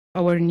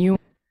our new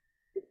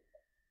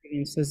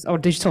experiences, our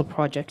digital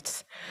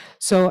projects.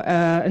 So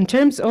in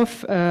terms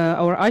of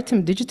our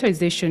item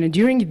digitization,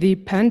 during the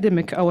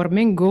pandemic, our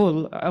main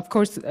goal, of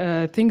course,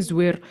 things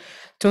were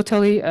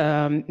totally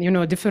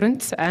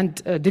different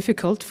and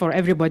difficult for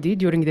everybody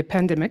during the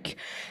pandemic.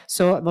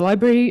 So the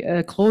library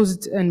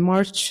closed in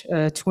March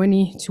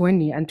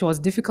 2020, and it was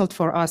difficult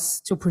for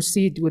us to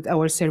proceed with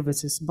our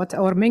services. But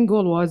our main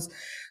goal was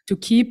to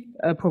keep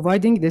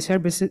providing the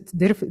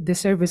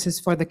services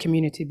for the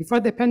community. Before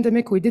the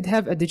pandemic, we did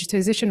have a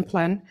digitization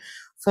plan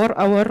for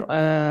our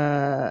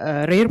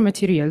rare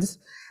materials,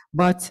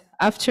 but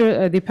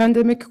after the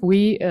pandemic,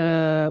 we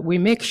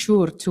make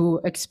sure to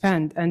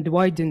expand and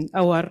widen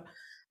our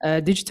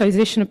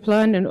digitization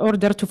plan in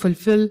order to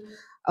fulfill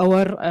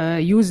our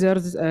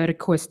users'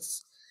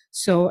 requests.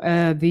 So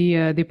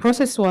the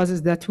process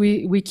was that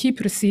we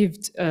keep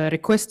received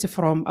requests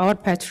from our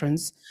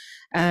patrons,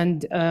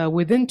 and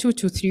within 2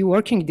 to 3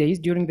 working days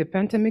during the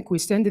pandemic, we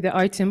send the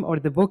item or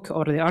the book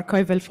or the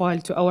archival file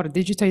to our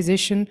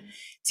digitization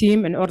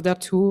team in order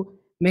to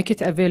make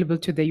it available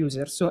to the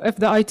user. So if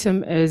the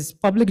item is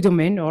public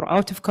domain or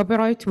out of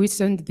copyright, we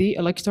send the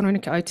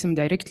electronic item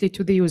directly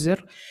to the user.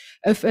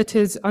 If it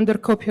is under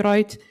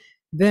copyright,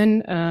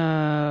 then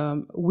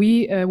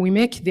we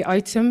make the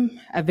item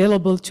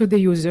available to the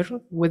user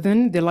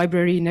within the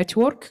library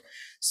network.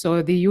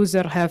 So the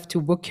user have to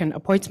book an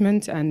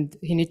appointment, and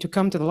he need to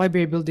come to the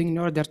library building in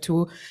order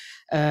to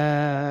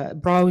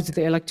browse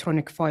the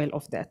electronic file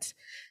of that.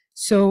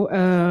 So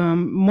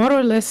more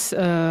or less,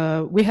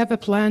 we have a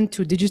plan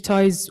to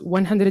digitize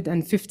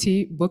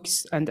 150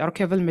 books and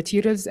archival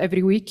materials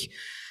every week.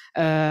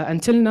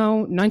 Until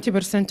now,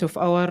 90% of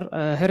our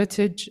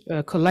heritage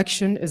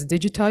collection is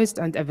digitized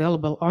and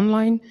available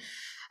online.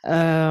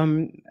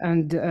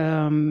 And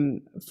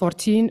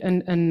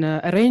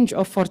a range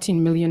of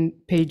 14 million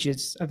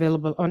pages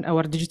available on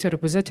our digital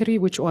repository,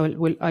 which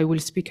I will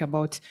speak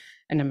about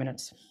in a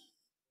minute.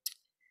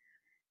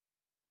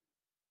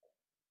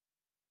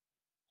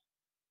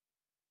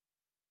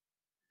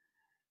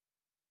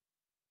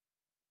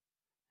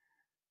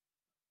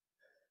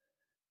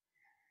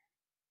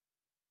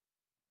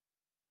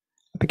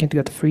 Begin to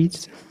get the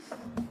freeze.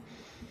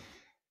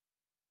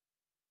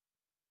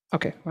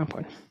 Okay, 1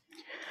 point.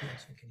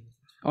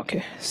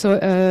 Okay, so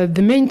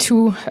the main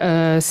two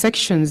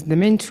sections, the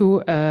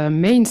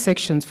main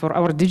sections for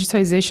our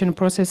digitization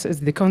process is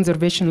the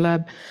conservation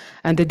lab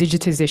and the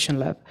digitization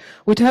lab.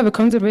 We have a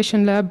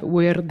conservation lab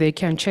where they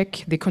can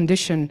check the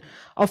condition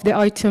of the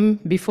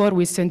item before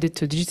we send it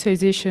to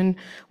digitization.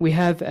 We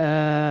have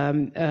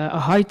a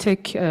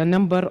high-tech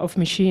number of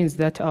machines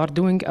that are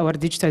doing our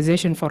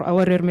digitization for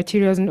our rare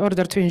materials in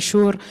order to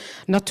ensure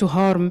not to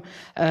harm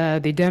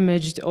the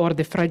damaged or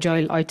the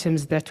fragile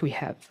items that we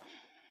have.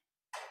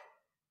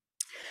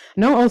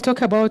 Now I'll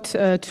talk about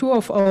 2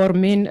 of our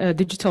main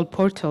digital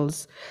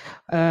portals.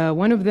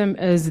 One of them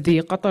is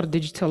the Qatar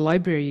Digital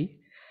Library.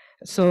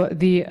 So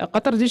the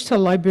Qatar Digital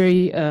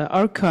Library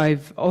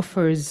archive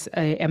offers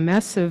a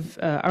massive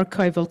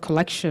archival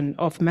collection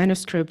of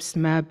manuscripts,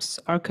 maps,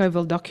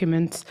 archival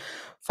documents,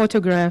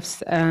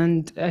 photographs,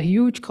 and a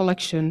huge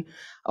collection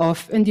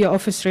of India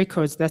office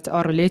records that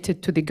are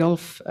related to the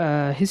Gulf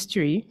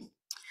history.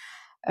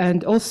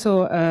 And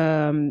also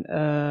a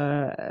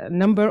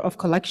number of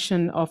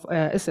collection of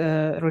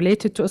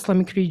related to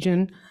Islamic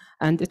region,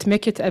 and it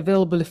make it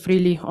available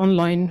freely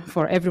online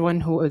for everyone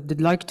who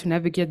would like to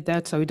navigate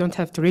that. So you don't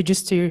have to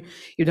register,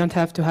 you don't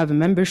have to have a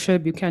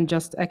membership, you can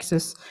just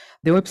access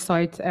the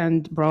website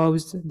and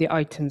browse the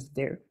items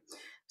there.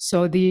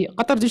 So the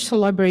Qatar Digital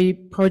Library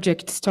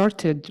project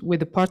started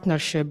with a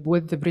partnership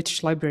with the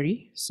British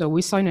Library. So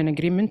we signed an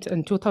agreement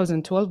in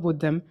 2012 with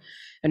them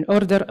in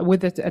order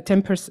with a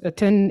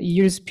 10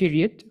 years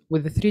period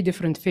with the 3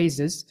 different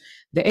phases.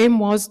 The aim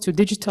was to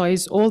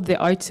digitize all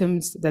the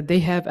items that they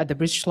have at the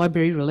British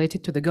Library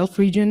related to the Gulf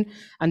region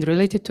and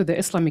related to the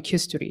Islamic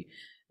history.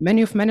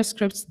 Many of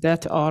manuscripts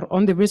that are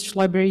on the British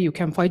Library, you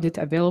can find it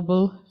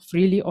available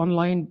freely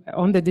online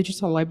on the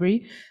digital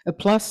library,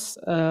 plus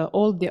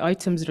all the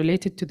items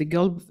related to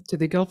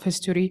the Gulf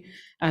history,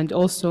 and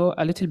also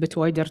a little bit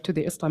wider to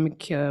the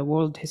Islamic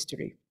world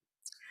history.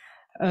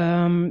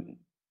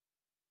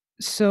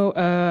 So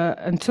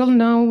until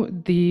now,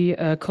 the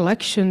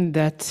collection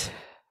that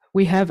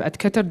we have at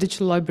Qatar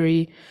Digital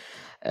Library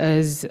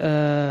is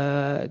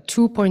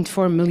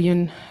 2.4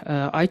 million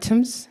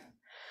items,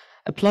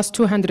 plus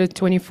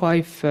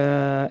 225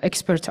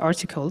 expert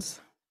articles.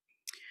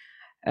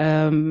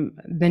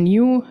 The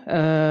new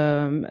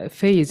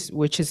phase,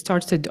 which is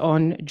started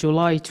on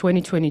July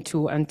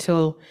 2022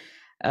 until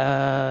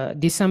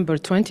December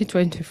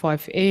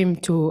 2025, aim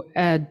to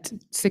add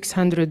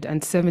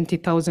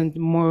 670,000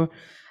 more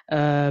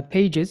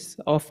pages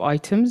of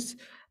items,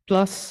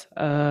 plus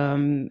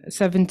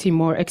 70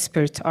 more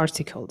expert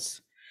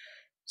articles.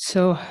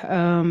 So,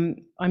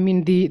 I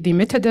mean, the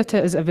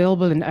metadata is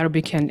available in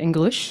Arabic and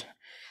English.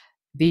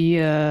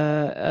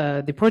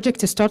 The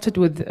project started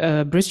with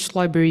British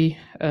Library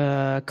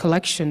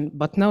collection,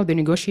 but now the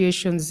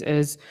negotiations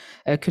is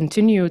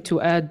continue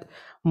to add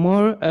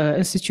more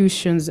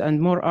institutions and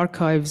more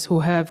archives who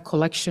have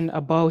collection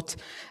about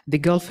the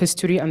Gulf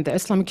history and the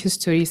Islamic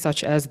history,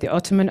 such as the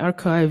Ottoman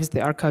archives,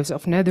 the archives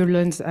of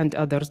Netherlands, and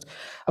others.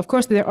 Of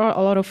course, there are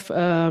a lot of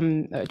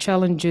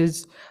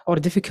challenges or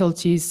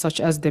difficulties, such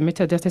as the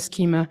metadata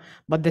schema,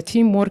 but the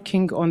team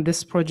working on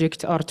this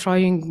project are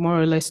trying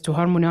more or less to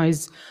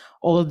harmonize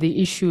all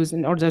the issues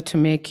in order to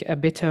make a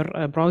better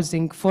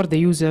browsing for the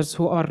users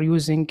who are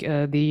using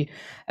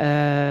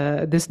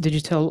this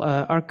digital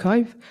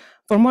archive.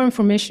 For more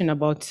information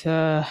about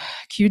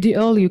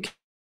QDL, you can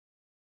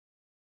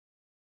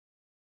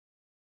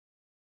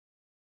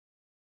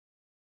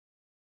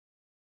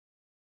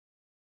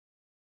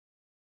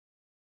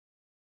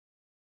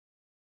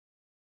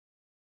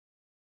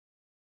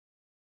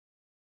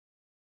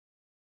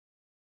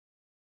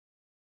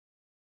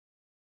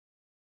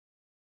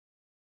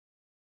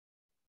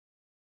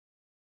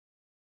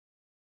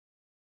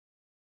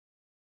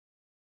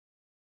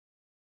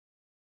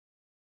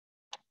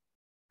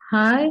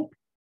Hi,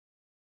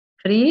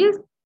 Freeze.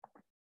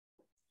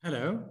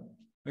 Hello,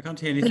 I can't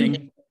hear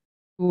anything.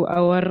 to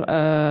our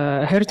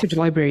heritage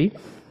library.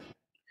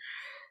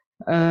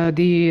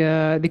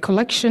 The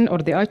collection or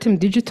the item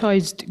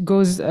digitized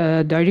goes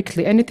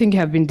directly, anything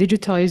have been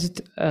digitized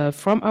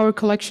from our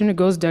collection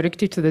goes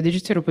directly to the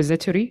digital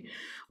repository.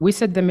 We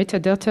set the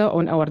metadata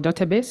on our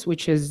database,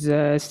 which is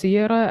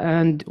Sierra,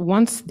 and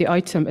once the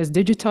item is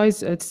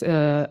digitized, it's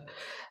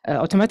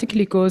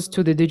automatically goes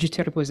to the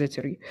digital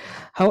repository.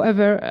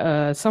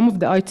 However, some of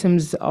the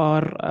items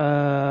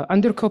are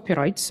under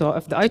copyright, so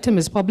if the item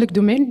is public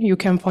domain, you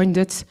can find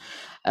it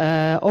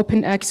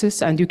open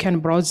access and you can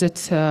browse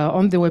it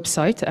on the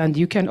website, and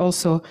you can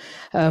also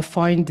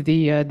find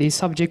the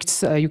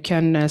subjects. You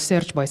can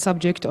search by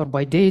subject or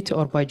by date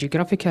or by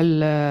geographical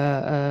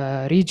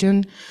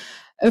region.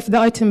 If the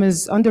item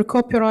is under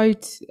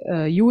copyright,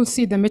 you will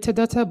see the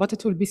metadata, but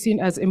it will be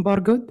seen as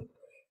embargoed.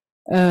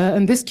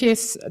 In this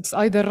case, it's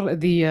either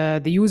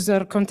the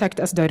user contact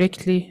us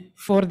directly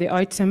for the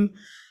item,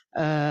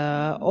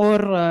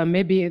 or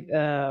maybe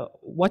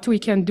what we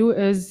can do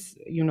is,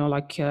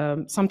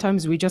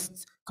 sometimes we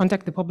just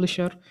contact the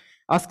publisher,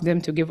 ask them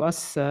to give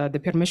us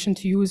the permission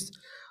to use,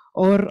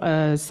 or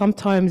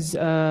sometimes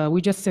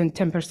we just send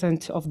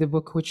 10% of the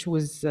book, which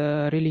was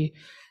really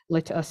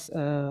let us,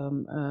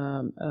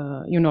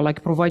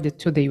 provide it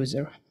to the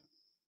user.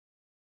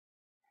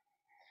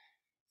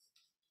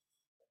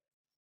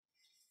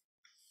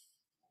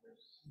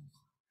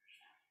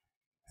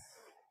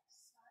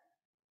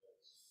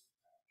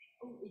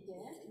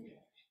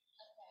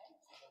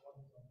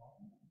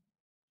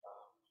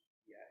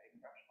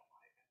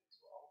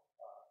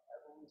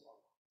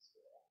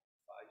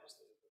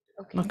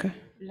 Okay.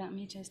 Let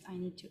me just, I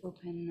need to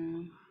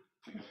open,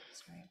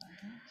 sorry about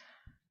that.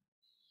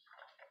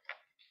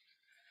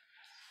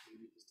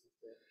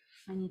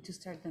 I need to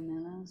start the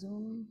Mela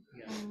Zoom.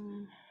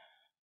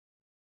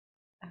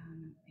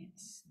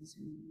 It's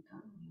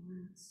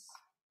Zoom.us.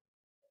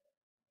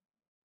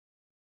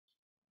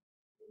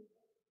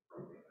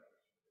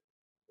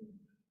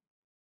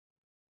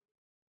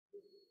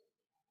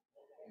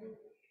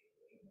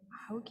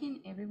 How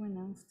can everyone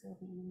else still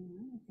be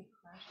in if they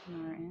crash on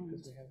our end?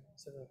 Because we have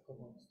several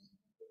co-hosts.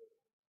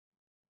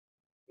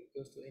 It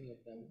goes to any of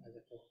them as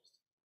a co-host.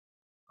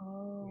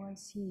 Oh, I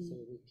see. So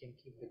we can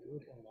keep the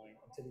group online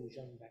until we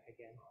join back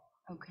again.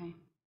 Okay.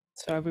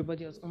 So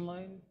everybody is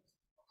online?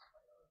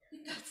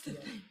 That's the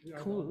thing.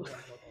 Cool.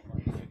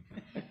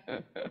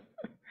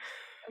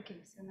 Okay,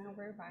 so now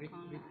we're back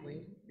online.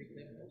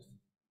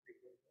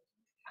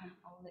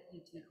 I'll let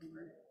you take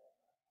over.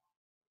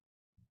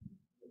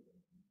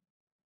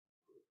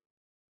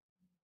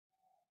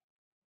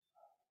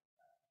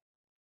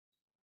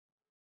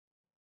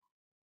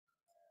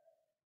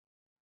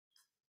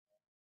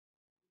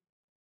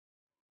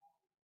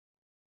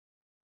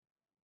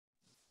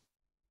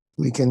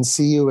 We can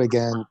see you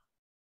again.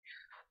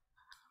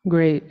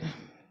 Great.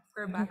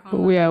 We're back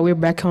online. We're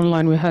back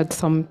online. We had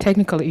some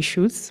technical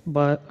issues,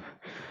 but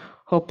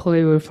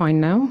hopefully we're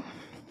fine now.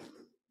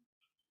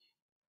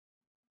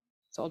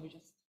 So I'll be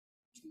just.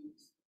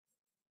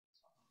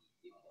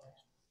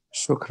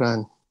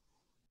 Shukran.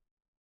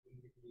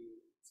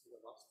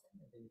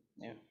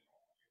 Yeah.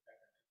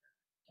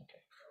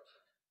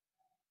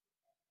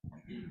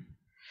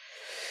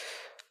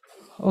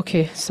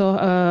 Okay, so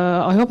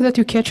I hope that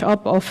you catch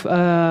up of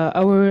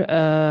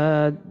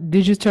our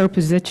digital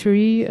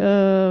repository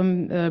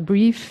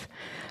brief.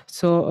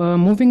 So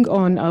moving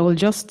on, I will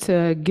just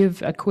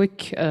give a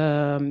quick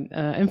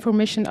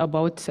information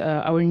about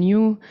our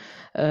new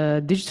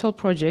digital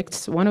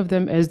projects. One of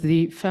them is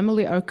the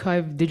Family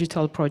Archive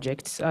Digital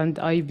Projects, and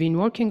I've been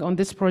working on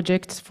this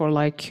project for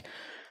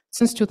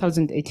since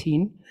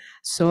 2018.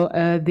 So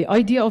the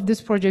idea of this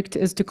project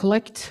is to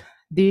collect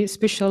the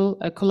special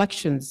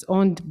collections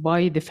owned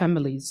by the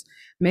families,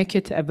 make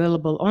it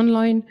available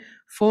online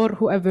for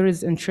whoever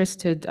is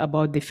interested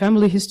about the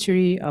family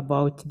history,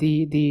 about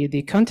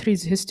the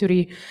country's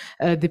history.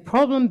 The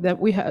problem that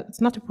we have, it's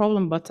not a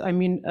problem, but I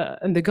mean,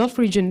 in the Gulf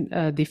region,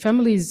 the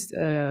families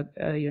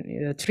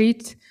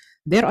treat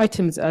their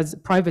items as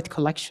private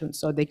collections,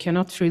 so they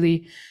cannot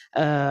really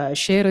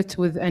share it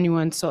with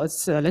anyone. So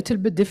it's a little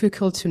bit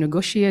difficult to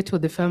negotiate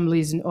with the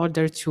families in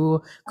order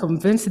to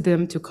convince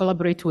them to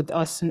collaborate with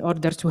us in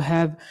order to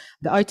have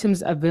the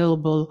items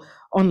available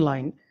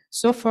online.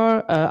 So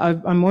far,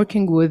 I'm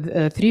working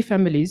with 3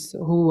 families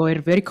who were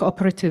very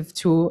cooperative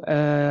to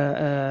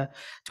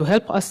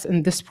help us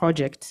in this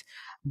project.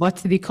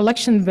 But the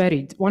collection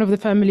varied. One of the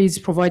families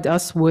provide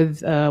us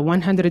with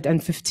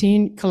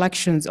 115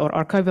 collections or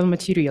archival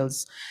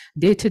materials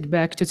dated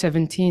back to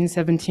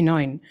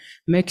 1779,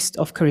 mixed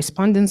of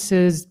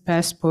correspondences,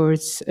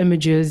 passports,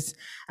 images,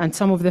 and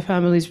some of the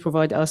families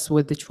provide us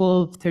with the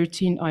 12,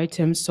 13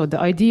 items. So the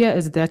idea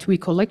is that we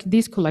collect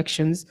these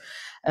collections,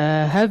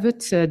 have it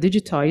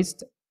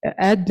digitized,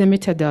 add the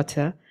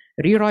metadata,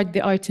 rewrite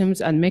the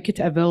items, and make it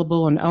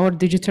available on our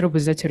digital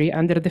repository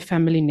under the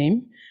family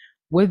name,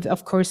 with,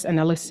 of course,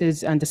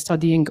 analysis and the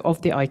studying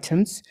of the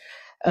items.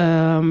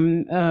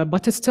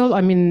 But still,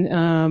 I mean,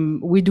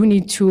 we do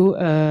need to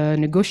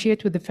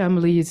negotiate with the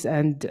families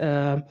and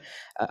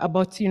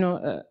about,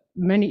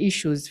 many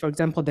issues. For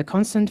example, the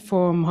consent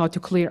form, how to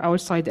clear our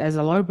side as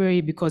a library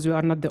because we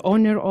are not the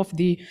owner of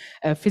the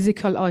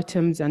physical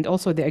items, and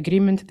also the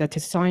agreement that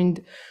is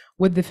signed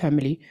with the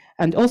family.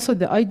 And also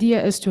the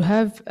idea is to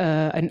have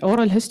an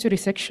oral history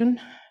section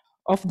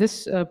of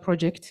this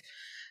project,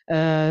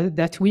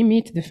 that we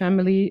meet the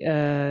family,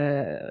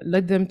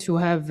 let them to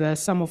have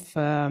some of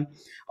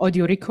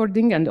audio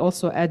recording, and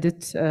add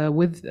it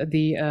with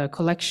the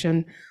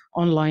collection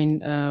online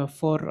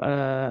for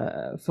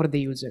the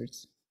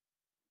users.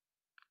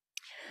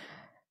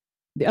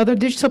 The other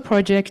digital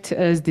project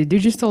is the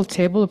digital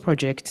table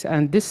project,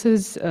 and this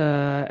is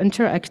an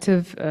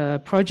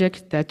interactive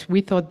project that we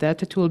thought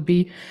that it will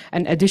be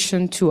an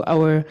addition to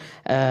our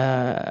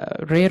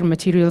rare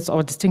materials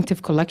or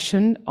distinctive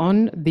collection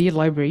on the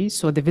library.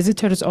 So the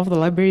visitors of the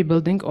library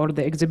building or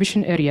the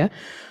exhibition area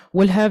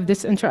will have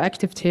this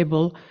interactive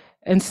table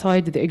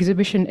inside the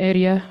exhibition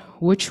area,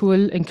 which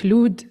will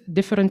include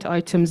different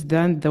items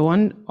than the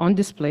one on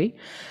display.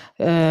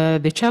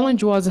 The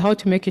challenge was how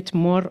to make it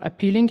more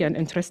appealing and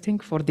interesting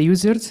for the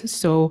users.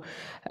 So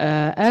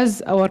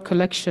as our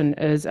collection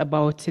is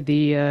about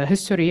the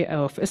history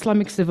of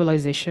Islamic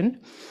civilization,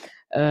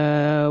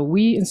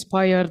 we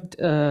inspired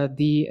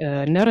the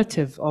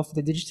narrative of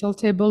the digital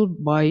table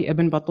by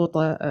Ibn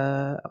Battuta,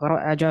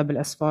 Ajab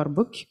al-Asfar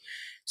book.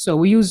 So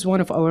we use one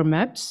of our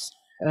maps.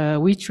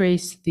 We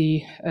trace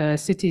the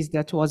cities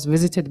that was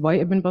visited by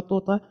Ibn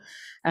Battuta.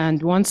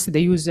 And once the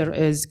user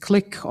is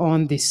click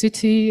on the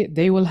city,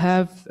 they will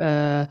have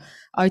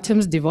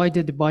items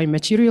divided by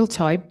material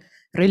type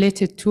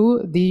related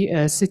to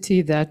the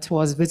city that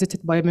was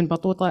visited by Ibn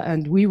Battuta,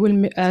 and we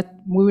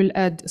will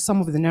add some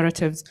of the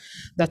narratives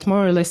that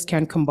more or less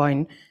can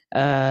combine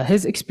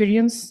his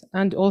experience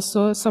and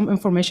also some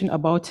information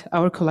about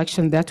our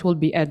collection that will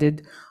be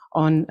added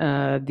on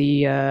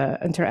the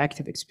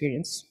interactive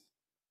experience.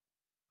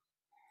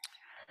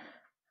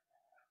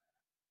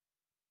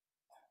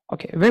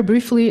 Okay, very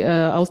briefly,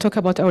 I'll talk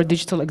about our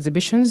digital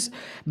exhibitions.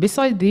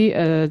 Beside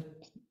the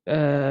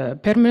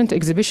permanent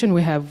exhibition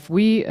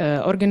we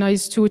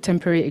organize 2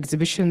 temporary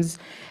exhibitions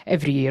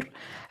every year.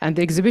 And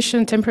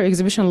the temporary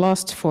exhibition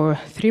lasts for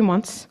 3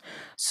 months.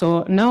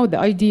 So now the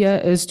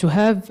idea is to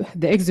have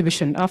the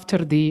exhibition after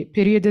the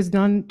period is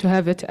done, to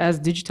have it as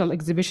digital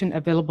exhibition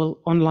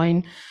available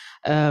online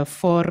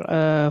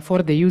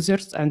for the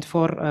users and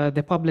for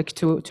the public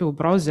to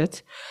browse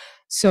it.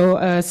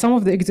 So some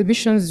of the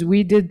exhibitions,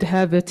 we did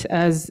have it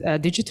as a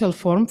digital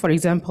form. For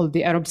example,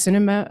 the Arab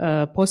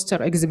cinema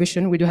poster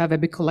exhibition, we do have a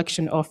big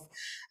collection of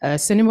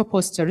cinema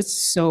posters.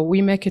 So we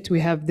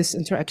have this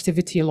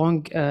interactivity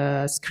along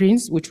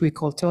screens, which we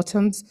call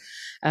totems.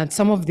 And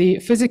some of the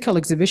physical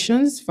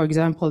exhibitions, for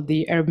example,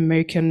 the Arab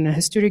American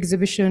History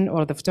exhibition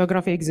or the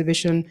photography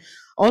exhibition,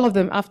 all of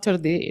them after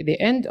the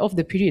end of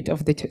the period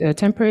of the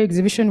temporary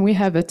exhibition, we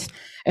have it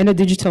in a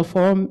digital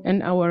form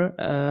in our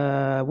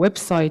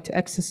website,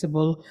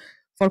 accessible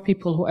for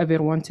people who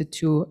ever wanted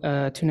to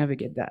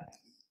navigate that.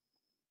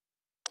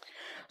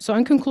 So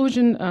in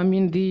conclusion, I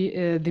mean,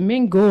 the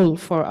main goal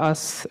for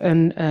us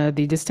in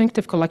the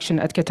distinctive collection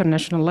at Qatar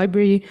National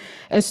Library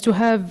is to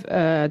have,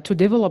 to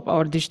develop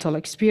our digital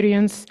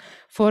experience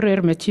for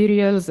rare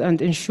materials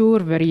and ensure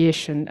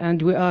variation.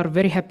 And we are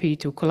very happy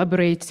to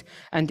collaborate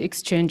and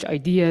exchange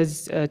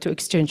ideas, to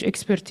exchange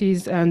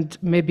expertise and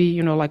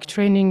maybe, like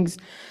trainings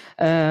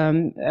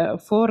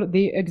for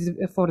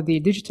the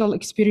digital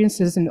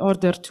experiences in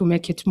order to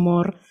make it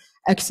more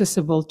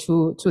accessible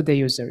to the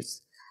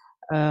users.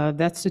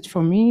 That's it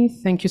for me.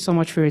 Thank you so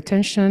much for your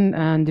attention.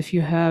 And if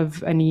you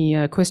have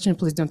any question,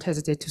 please don't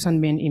hesitate to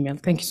send me an email.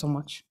 Thank you so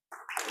much.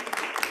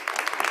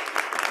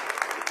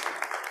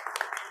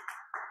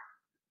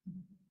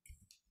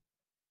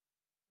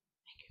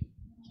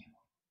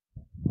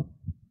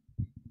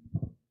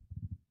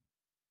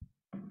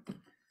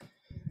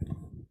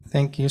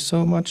 Thank you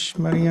so much,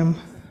 Maryam.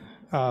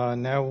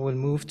 Now we'll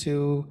move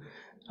to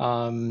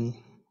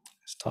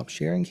stop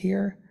sharing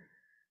here.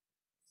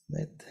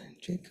 Let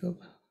Jacob.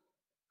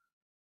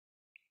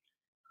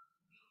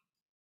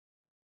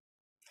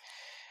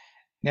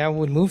 Now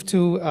we'll move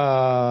to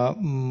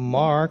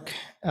Mark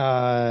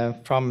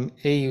from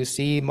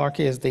AUC. Mark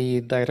is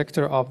the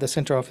director of the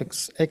Center of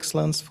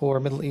Excellence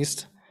for Middle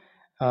East,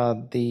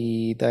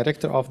 the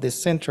director of the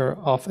Center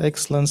of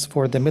Excellence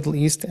for the Middle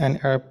East and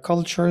Arab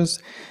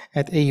Cultures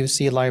at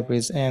AUC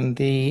Libraries. And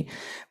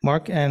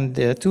Mark and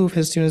two of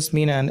his students,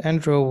 Mina and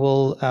Andrew,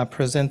 will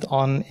present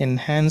on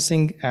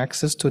enhancing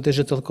access to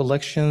digital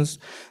collections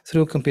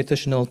through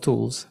computational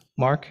tools.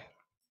 Mark,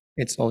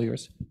 it's all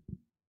yours.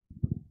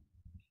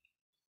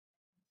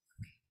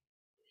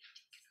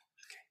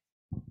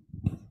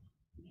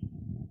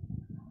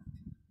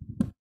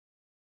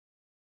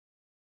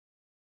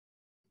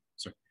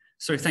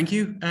 Sorry, thank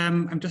you.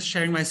 I'm just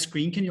sharing my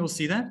screen. Can you all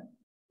see that?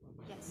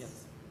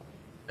 Yes.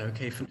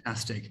 Okay,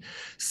 fantastic.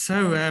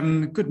 So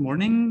good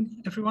morning,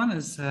 everyone.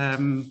 As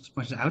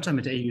pointed out, I'm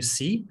at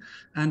AUC,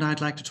 and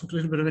I'd like to talk a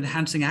little bit about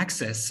enhancing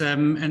access.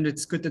 And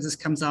it's good that this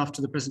comes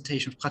after the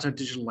presentation of Qatar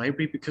Digital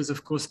Library, because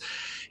of course,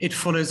 it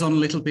follows on a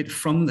little bit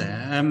from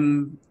there.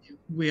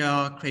 We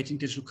are creating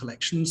digital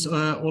collections,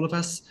 all of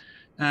us,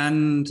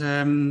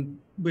 and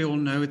we all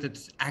know that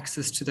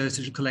access to those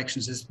digital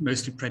collections is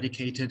mostly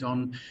predicated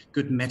on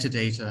good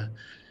metadata.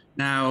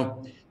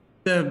 Now,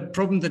 the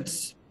problem that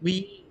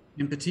we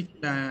in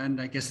particular, and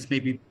I guess it's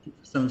maybe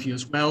some of you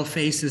as well,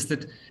 face is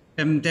that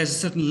there's a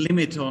certain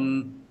limit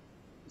on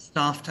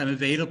staff time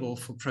available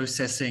for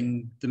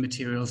processing the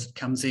materials that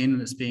comes in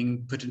and is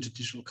being put into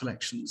digital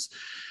collections.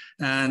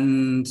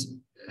 And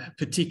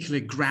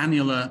particularly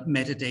granular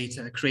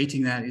metadata,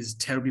 creating that is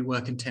terribly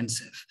work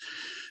intensive.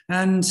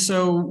 And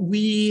so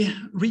we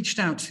reached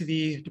out to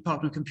the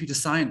Department of Computer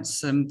Science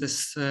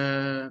this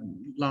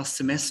last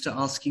semester,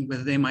 asking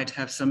whether they might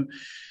have some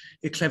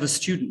clever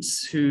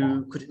students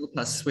who could help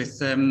us with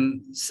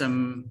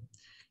some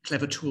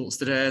clever tools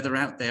that are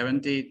out there.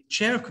 And the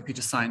chair of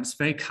computer science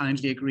very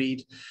kindly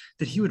agreed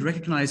that he would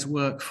recognize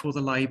work for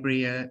the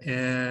library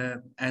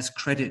as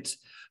credit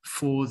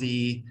for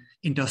the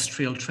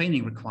industrial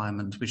training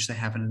requirement, which they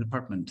have in the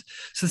department.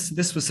 So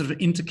this was sort of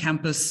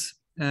intercampus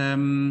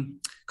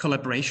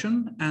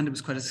collaboration, and it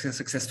was quite a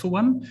successful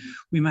one.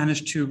 We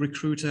managed to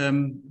recruit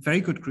a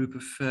very good group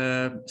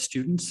of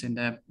students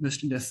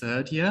mostly in their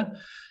third year,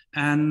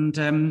 and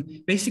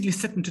basically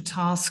set them to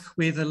task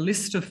with a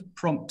list of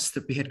prompts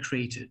that we had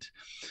created.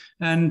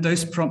 And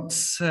those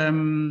prompts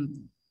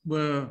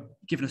were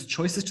given as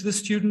choices to the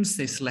students.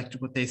 They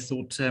selected what they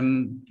thought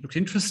looked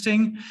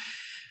interesting.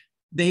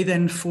 They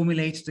then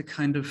formulated a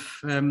kind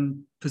of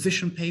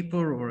position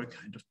paper or a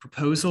kind of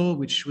proposal,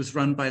 which was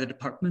run by the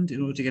department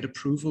in order to get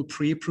approval,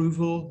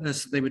 pre-approval,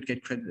 so they would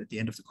get credit at the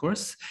end of the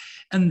course.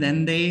 And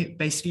then they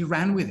basically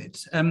ran with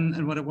it.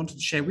 And what I wanted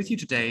to share with you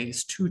today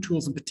is two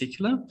tools in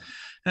particular,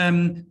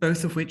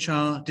 both of which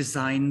are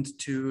designed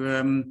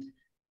to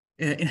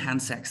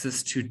enhance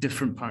access to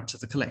different parts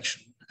of the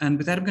collection. And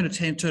with that, I'm going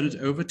to turn it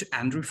over to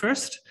Andrew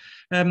first,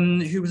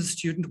 who was a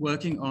student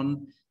working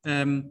on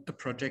a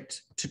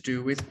project to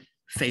do with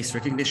face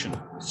recognition.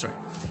 Sorry,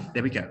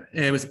 there we go.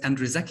 It was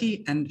Andrew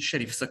Zaki and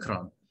Sharif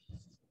Sakran.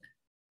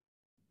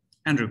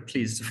 Andrew,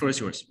 please, the floor is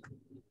yours.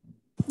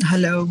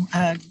 Hello,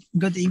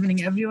 good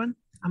evening, everyone.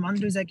 I'm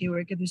Andrew Zaki,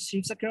 working with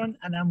Sharif Sakran,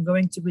 and I'm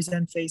going to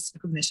present face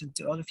recognition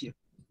to all of you.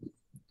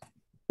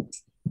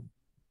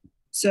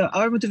 So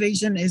our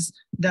motivation is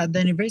that the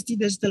University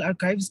Digital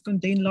Archives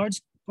contain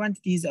large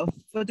quantities of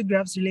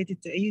photographs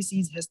related to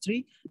AUC's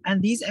history,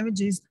 and these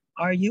images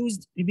are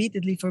used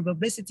repeatedly for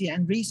publicity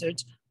and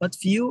research, but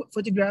few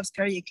photographs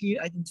carry a clear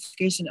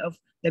identification of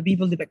the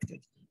people depicted.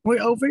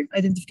 Moreover,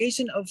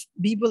 identification of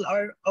people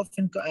are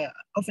often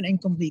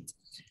incomplete.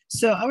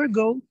 So our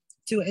goal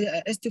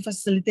is to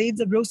facilitate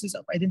the process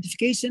of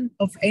identification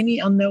of any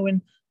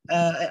known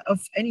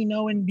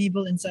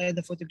people inside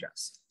the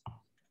photographs.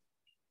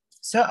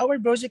 So our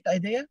project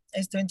idea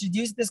is to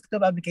introduce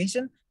desktop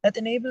application that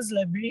enables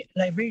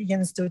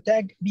librarians to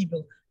tag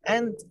people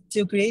and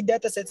to create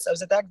data sets of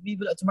the tagged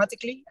people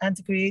automatically, and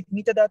to create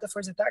metadata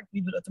for the tagged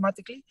people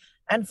automatically.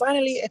 And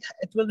finally,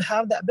 it will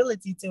have the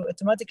ability to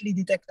automatically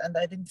detect and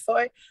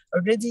identify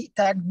already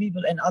tagged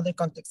people in other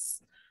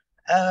contexts.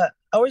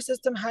 Our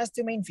system has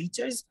two main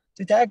features: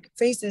 to tag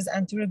faces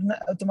and to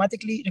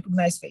automatically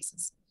recognize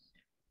faces.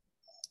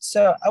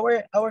 So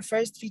our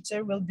first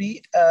feature will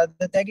be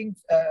the tagging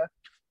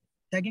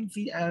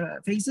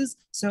faces.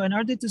 So in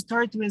order to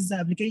start with the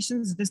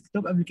applications,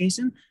 desktop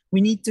application, we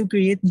need to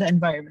create the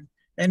environment.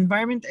 The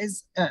environment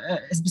is a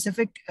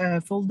specific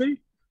folder,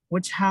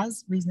 which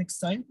has, please next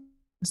slide.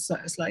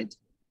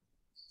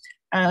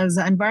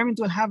 The environment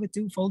will have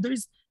two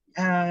folders.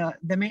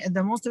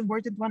 The most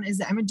important one is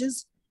the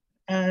images,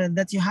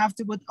 that you have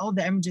to put all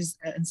the images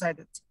inside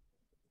it.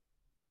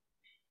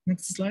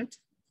 Next slide.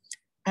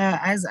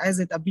 As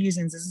it appears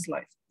in this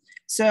slide.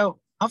 So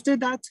after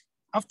that,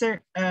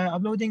 after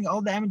uploading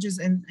all the images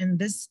in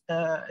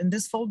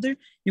this folder,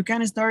 you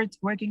can start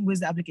working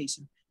with the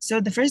application. So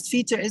the first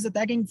feature is the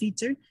tagging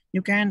feature.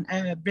 You can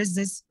press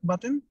this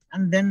button,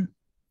 and then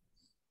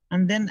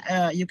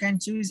you can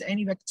choose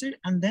any vector,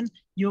 and then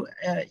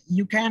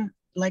you can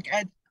like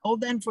add all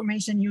the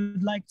information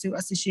you'd like to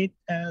associate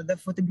the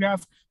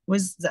photograph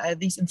with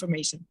this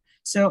information.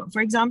 So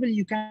for example,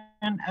 you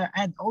can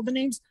add all the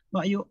names,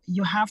 but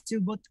you have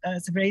to put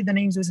separate the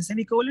names with a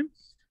semicolon.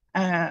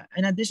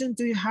 In addition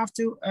to, you have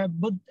to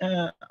put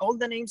all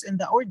the names in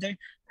the order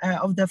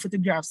of the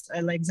photographs,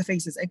 like the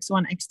faces,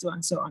 X1, X2,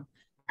 and so on.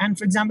 And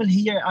for example,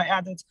 here I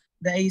added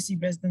the AUC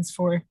presidents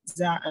for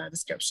the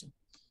description.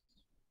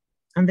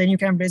 And then you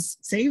can press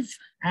save,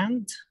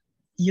 and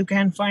you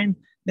can find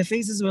the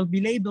faces will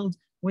be labeled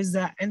with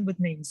the input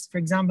names. For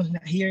example,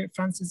 here,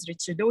 Francis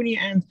Ricciardoni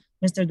and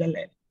Mr.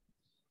 Dalal.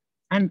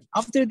 And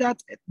after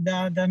that,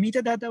 the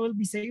metadata will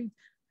be saved,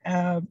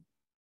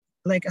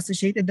 like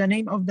associated the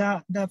name of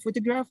the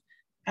photograph,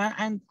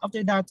 and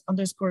after that,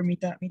 underscore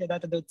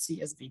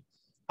metadata.csv.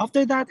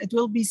 After that, it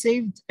will be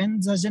saved in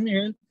the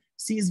general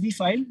CSV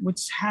file,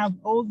 which have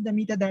all the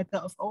metadata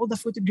of all the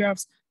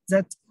photographs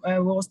that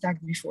was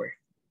tagged before.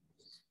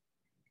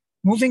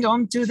 Moving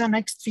on to the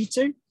next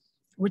feature,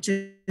 which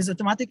is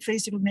automatic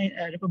face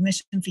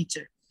recognition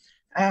feature.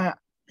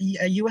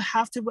 You will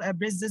have to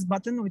press this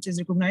button, which is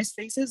recognize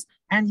faces,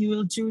 and you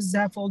will choose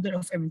the folder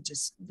of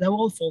images, the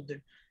whole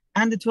folder,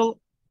 and it will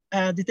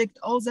detect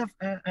all the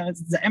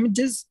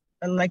images.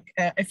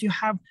 If you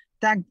have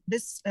tagged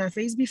this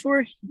face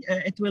before,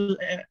 it will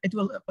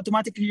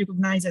automatically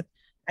recognize it.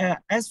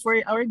 As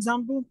for our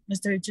example,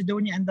 Mr.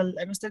 Ricciardoni and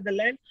Mr.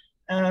 Dalal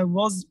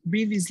was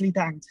previously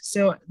tagged,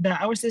 so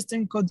our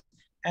system could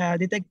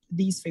detect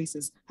these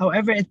faces.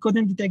 However, it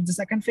couldn't detect the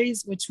second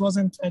face, which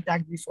wasn't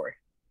tagged before.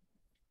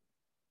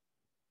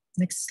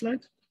 Next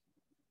slide.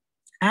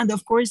 And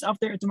of course,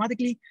 after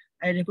automatically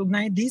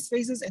recognize these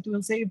faces, it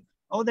will save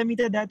all the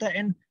metadata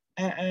in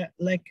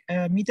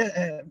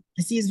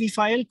CSV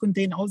file,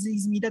 contain all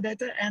these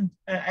metadata, and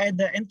add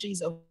the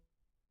entries of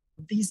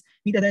these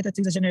metadata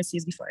to the general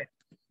CSV file.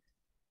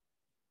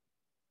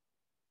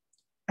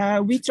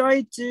 We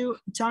tried to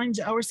challenge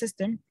our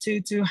system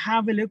to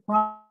have a low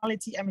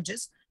quality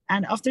images.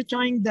 And after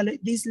trying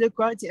these low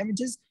quality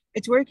images,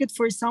 it worked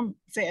for some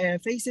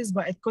faces,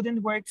 but it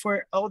couldn't work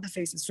for all the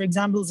faces. For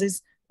example,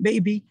 this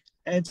baby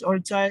or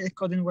child, it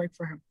couldn't work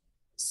for him.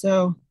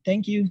 So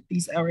thank you.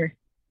 These are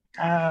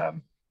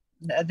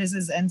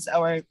this ends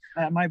our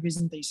my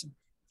presentation.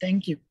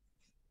 Thank you.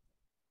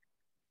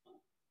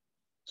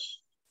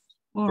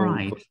 All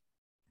right.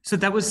 So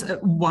that was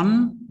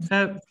one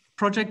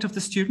project of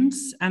the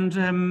students, and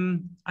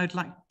I'd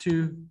like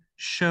to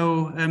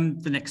show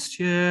the next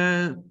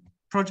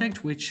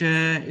project, which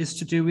is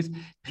to do with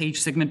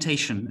page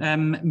segmentation.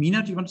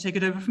 Mina, do you want to take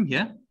it over from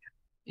here?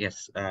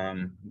 Yes.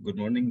 Good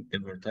morning,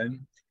 every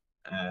time.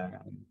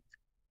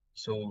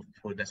 So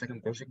for the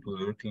second project, we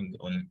were working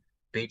on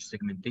page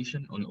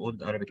segmentation on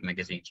old Arabic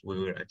magazines. We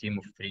were a team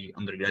of 3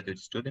 undergraduate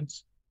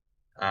students,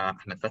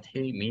 Ahmed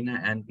Fathi, Mina,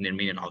 and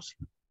Nermin Al-Ausi.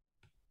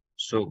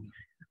 So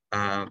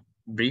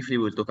briefly,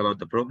 we'll talk about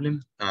the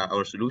problem,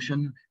 our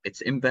solution,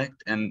 its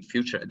impact, and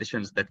future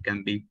additions that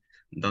can be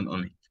done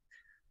on it.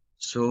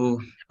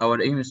 So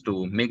our aim is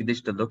to make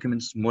digital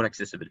documents more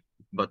accessible,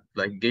 but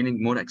like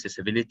gaining more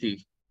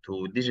accessibility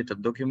to digital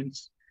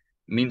documents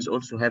means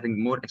also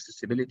having more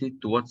accessibility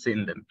to what's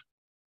in them.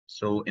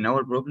 So in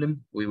our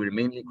problem, we were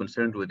mainly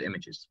concerned with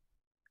images.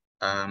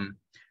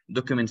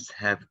 Documents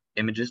have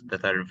images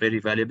that are very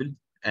valuable,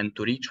 and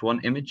to reach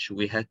one image,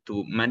 we had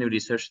to manually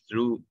search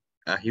through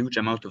a huge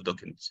amount of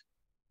documents.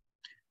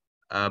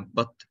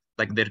 But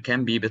like there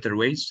can be better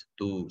ways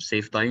to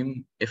save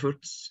time,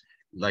 efforts,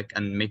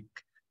 and make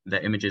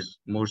the images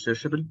more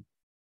searchable.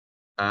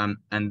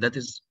 And that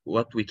is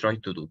what we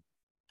tried to do.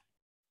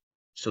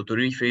 So to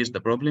rephrase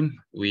the problem,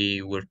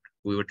 we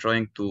were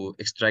trying to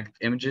extract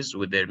images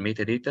with their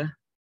metadata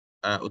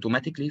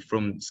automatically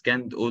from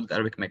scanned old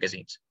Arabic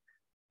magazines.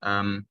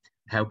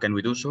 How can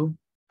we do so?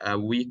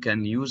 We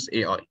can use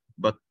AI,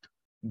 but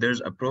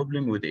there's a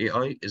problem with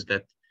AI is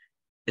that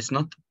it's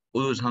not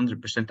always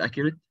 100%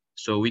 accurate.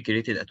 So we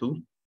created a tool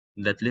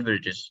that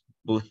leverages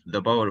both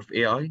the power of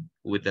AI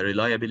with the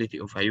reliability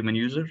of a human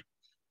user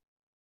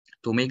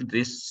to make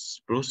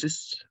this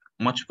process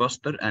much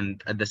faster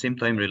and at the same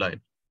time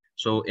reliable.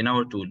 So in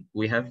our tool,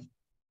 we have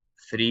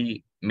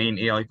 3 main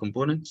AI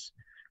components,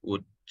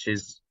 which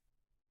is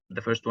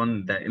the first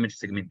one, the image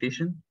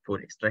segmentation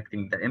for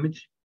extracting the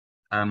image,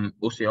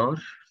 OCR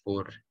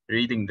for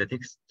reading the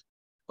text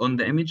on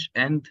the image,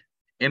 and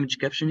image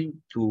captioning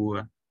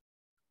to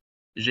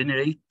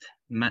generate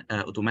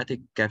automatic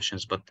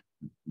captions. But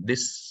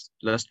this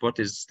last part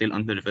is still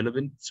under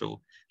development.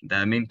 So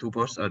the main 2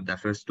 parts are the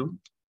first 2.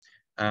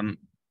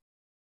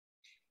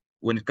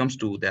 When it comes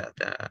to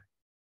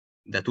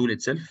the tool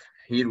itself,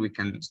 here we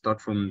can start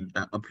from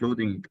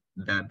uploading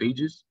the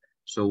pages.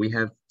 So we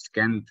have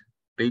scanned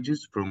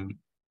pages from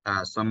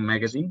some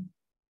magazine.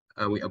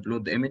 We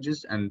upload the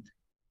images, and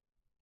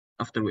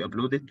after we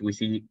upload it, we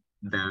see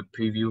the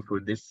preview for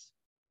this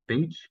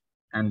page,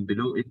 and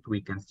below it we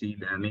can see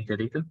the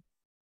metadata.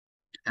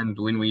 And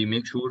when we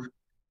make sure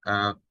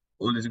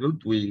all is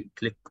good, we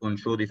click on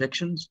show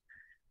detections.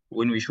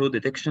 When we show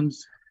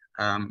detections,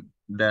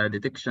 the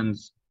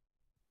detections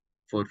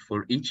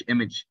for each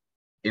image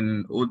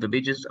in all the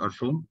pages are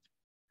shown.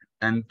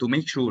 And to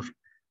make sure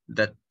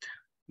that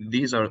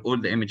these are all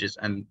the images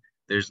and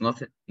there's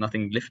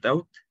nothing left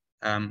out,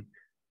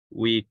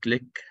 we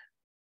click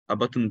a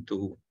button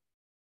to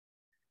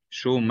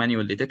show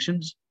manual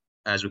detections,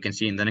 as we can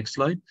see in the next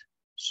slide.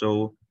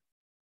 So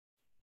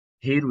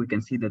here we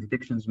can see the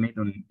detections made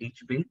on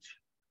each page.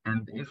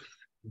 And if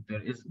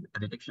there is a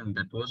detection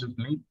that wasn't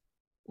made,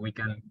 we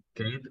can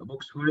create a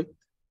box for it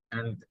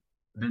and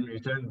then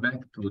return back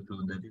to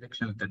the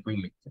detection that we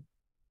made.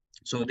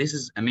 So this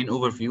is a main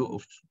overview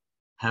of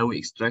how we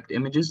extract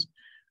images.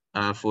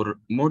 For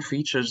more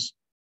features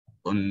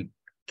on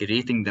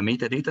creating the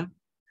metadata,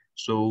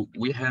 so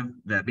we have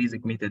the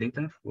basic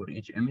metadata for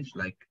each image,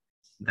 like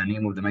the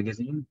name of the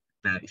magazine,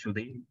 the issue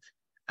date,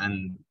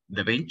 and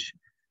the page,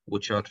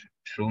 which are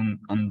shown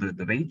under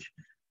the page.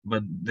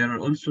 But there are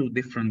also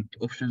different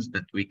options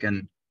that we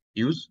can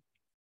use.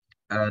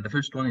 The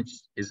first one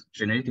is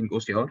generating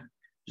OCR.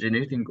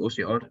 Generating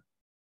OCR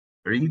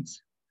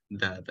reads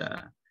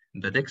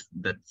the text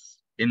that's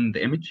in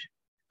the image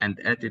and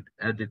add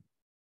it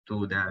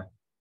to the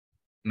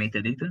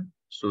metadata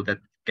so that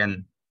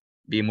can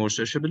be more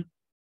searchable.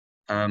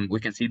 We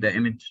can see the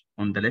image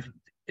on the left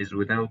is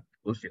without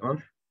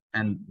OCR,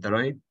 and the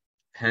right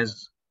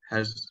has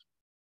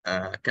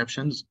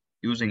captions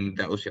using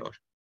the OCR.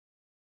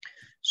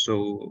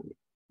 So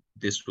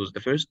this was the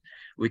first.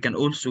 We can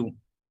also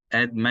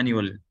add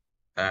manual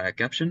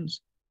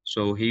captions.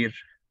 So here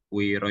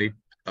we write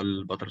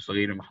Al-Batar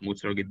Saghir Mahmoud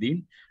Siraj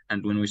al-Din,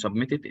 and when we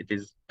submit it, it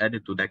is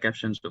added to the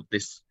captions of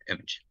this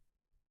image.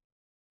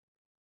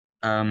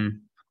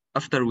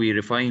 After we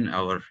refine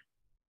our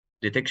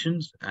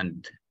detections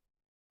and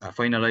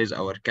finalize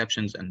our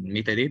captions and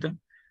metadata,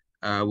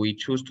 we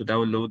choose to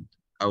download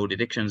our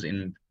detections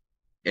in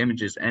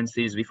images and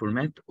CSV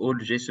format or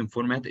JSON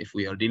format if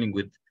we are dealing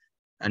with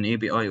an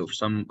API of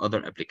some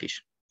other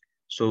application.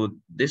 So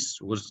this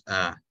was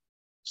a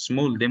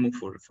small demo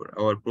for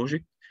our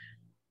project.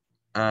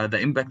 The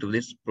impact of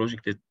this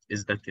project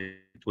is that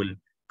it will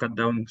cut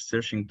down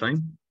searching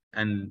time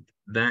and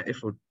the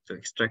effort to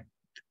extract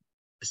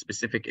a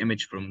specific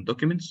image from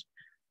documents,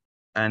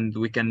 and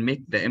we can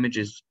make the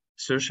images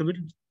searchable.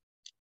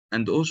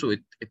 And also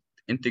it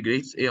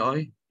integrates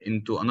AI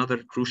into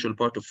another crucial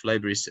part of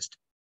library system.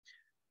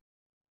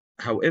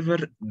 However,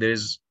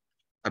 there's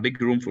a big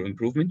room for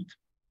improvement.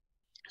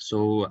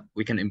 So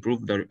we can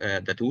improve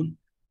the tool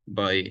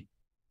by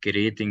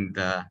creating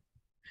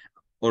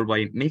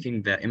by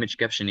making the image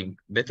captioning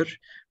better,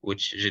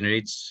 which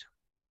generates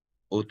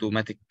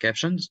automatic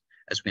captions,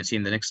 as we can see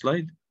in the next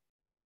slide.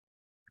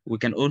 We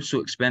can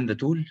also expand the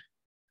tool,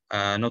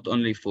 not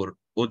only for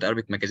old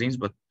Arabic magazines,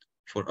 but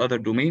for other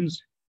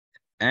domains,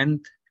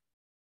 and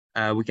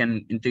we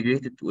can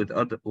integrate it with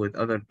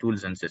other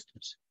tools and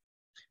systems.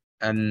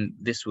 And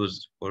this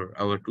was for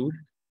our tool.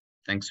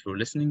 Thanks for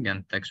listening,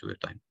 and thanks for your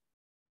time.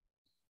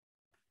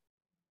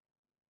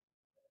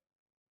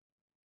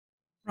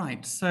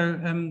 Right, so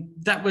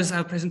that was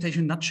our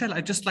presentation in a nutshell.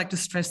 I'd just like to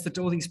stress that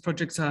all these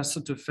projects are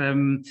sort of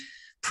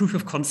proof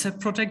of concept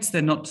projects.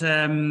 They're not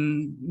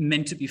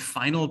meant to be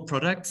final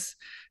products.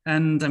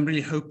 And I'm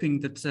really hoping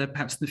that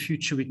perhaps in the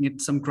future we can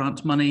get some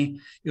grant money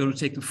in order to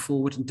take them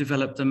forward and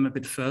develop them a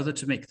bit further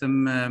to make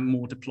them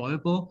more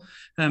deployable,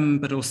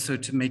 but also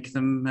to make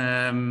them,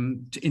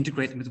 to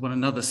integrate them with one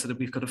another so that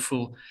we've got a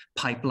full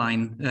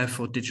pipeline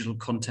for digital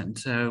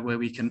content where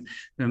we can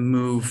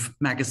move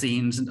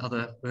magazines and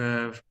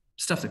other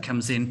stuff that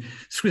comes in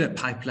through that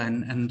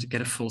pipeline and get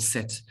a full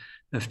set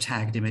of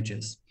tagged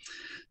images.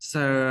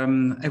 So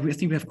I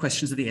think we have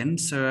questions at the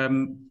end. So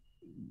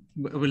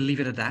we'll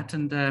leave it at that,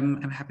 and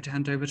I'm happy to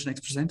hand over to the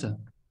next presenter.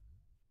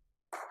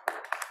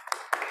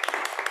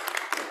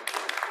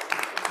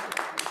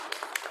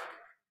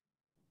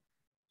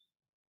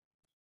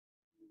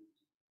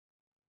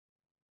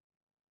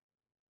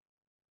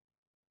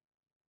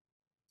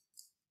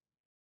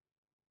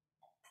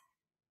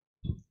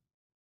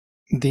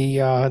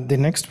 The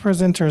next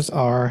presenters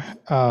are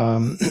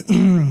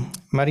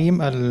Maryam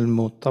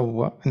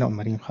AlMutawa, no,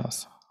 Maryam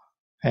Khas.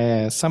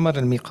 Samar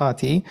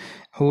Mikati,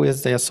 who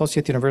is the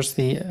Associate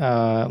University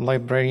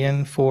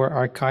Librarian for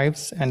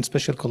Archives and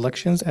Special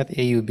Collections at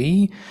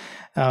AUB,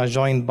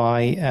 joined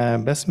by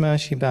Basma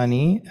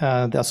Shibani,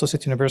 the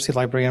Associate University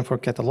Librarian for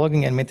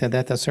Cataloging and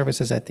Metadata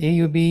Services at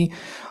AUB.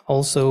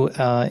 Also,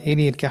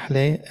 Eli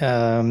El-Kahle,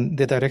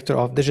 the Director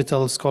of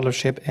Digital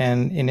Scholarship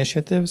and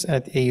Initiatives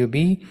at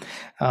AUB,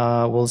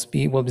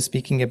 will be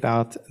speaking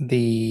about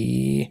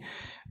the,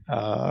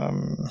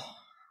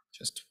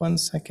 just 1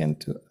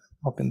 second to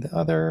open the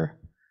other.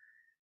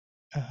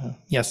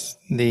 Yes,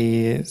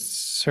 the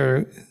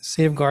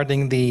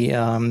safeguarding the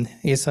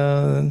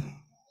Issa.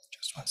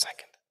 Just 1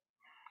 second.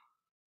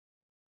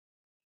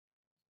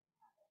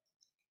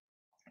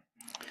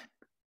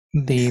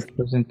 The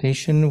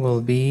presentation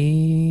will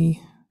be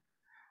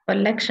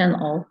collection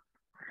of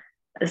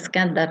Issa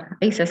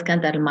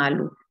Iskandar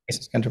Malu.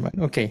 Issa Iskandar.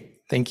 Okay,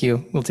 thank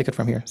you. We'll take it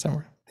from here,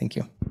 Samar. Thank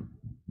you.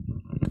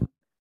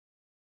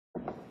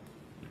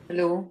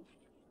 Hello.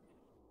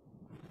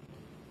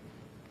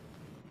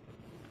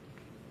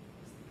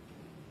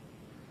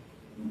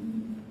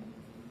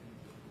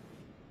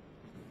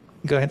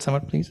 Go ahead,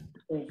 Samar, please.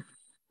 Okay.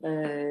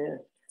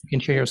 You can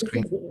share your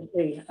screen.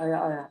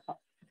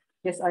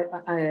 Yes,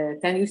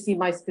 can you see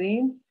my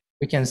screen?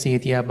 We can see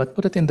it, yeah, but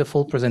put it in the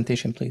full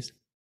presentation, please.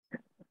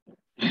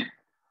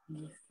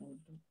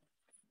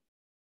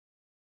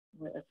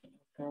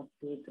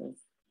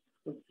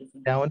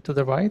 Down to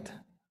the right.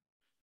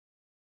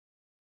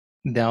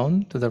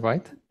 Down to the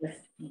right. Yes,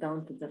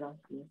 down to the right.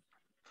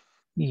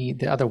 Yes.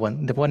 The other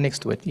one, the one next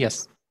to it.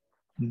 Yes,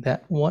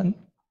 that one.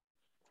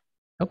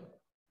 Oh,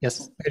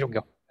 yes, there we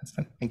go. That's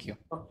fine. Thank you.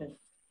 Okay.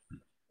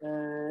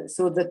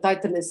 So the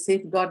title is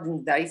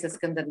Safeguarding the Issa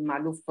Iskandar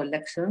al-Ma'luf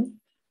Collection.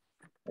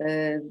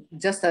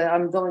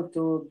 I'm going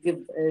to give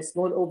a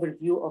small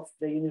overview of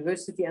the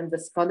university and the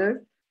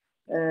scholar.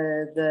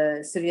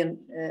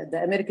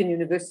 The American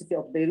University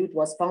of Beirut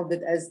was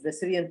founded as the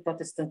Syrian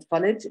Protestant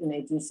College in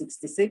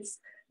 1866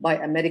 by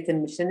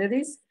American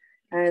missionaries.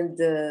 And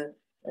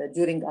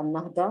during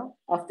Al-Nahda,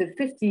 after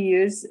 50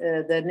 years,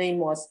 the name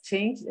was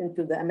changed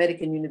into the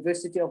American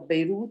University of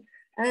Beirut,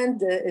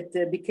 and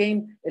it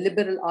became a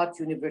liberal arts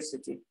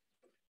university.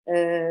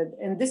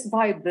 In this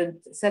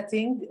vibrant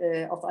setting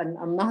of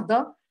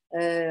Al-Nahda,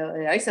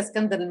 Issa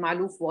Iskandar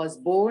al-Ma'luf was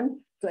born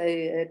to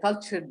a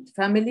cultured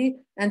family,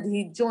 and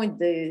he joined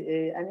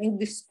an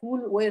English school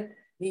where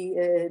he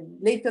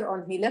later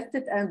on he left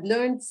it and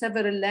learned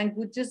several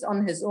languages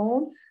on his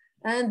own,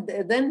 and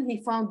then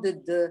he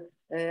founded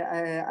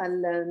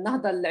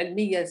Al-Nahda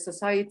al-Ilmiya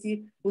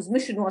Society, whose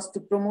mission was to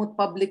promote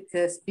public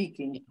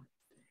speaking.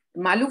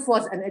 Ma'luf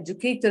was an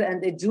educator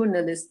and a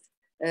journalist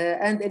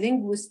and a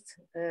linguist,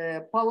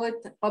 poet,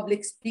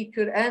 public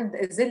speaker, and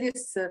a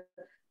zealous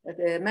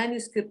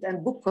manuscript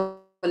and book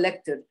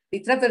collector. He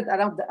traveled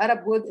around the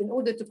Arab world in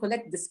order to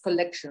collect this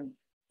collection.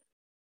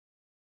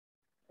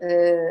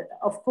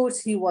 Of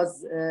course, he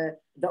was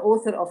the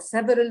author of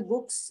several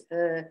books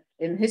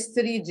in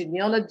history,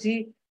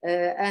 genealogy,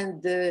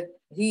 and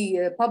he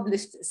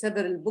published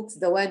several books,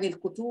 Dawani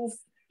al-Kutuf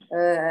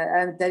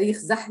and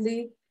Tarikh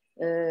Zahli,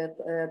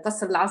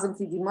 Qasr al-Azam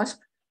fi Dimashq.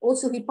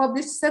 Also, he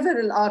published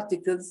several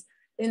articles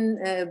in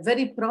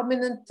very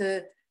prominent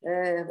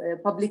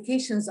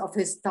publications of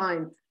his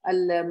time,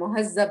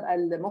 Al-Muhazzab,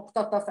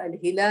 Al-Muqtataf,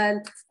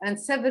 Al-Hilal, and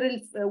several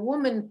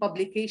women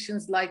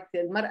publications like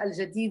Al-Mar'a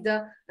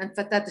Al-Jadida and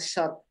Fatat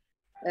Al-Sharq.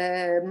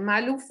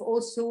 Ma'luf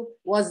also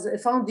was a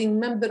founding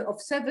member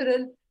of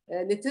several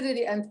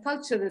literary and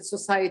cultural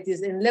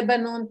societies in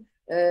Lebanon,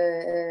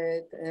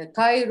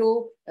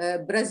 Cairo,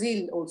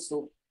 Brazil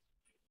also.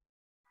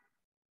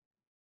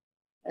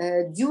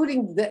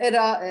 During the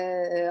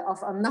era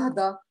of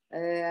Al-Nahda,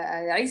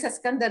 Issa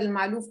Iskandar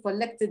al-Ma'luf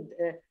collected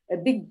a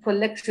big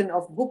collection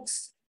of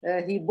books.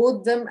 He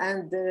bought them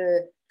and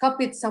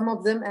copied some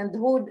of them, and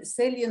hold a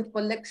salient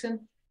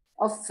collection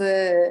of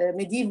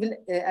medieval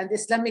and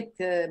Islamic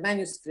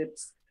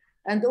manuscripts,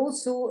 and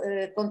also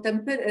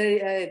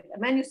contemporary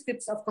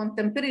manuscripts of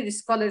contemporary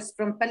scholars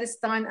from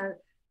Palestine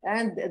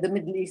and the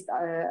Middle East,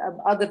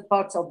 other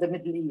parts of the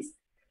Middle East.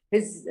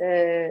 His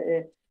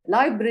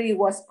library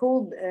was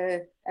called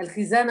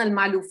Al-Khizana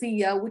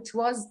al-Ma'lufiyya, which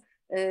was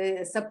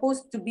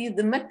supposed to be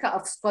the Mecca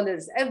of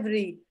scholars.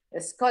 Every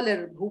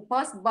scholar who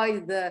passed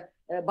by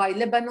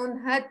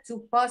Lebanon had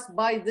to pass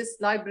by this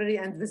library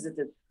and visit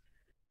it.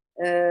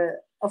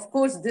 Of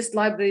course, this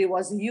library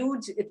was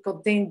huge. It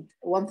contained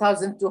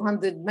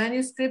 1,200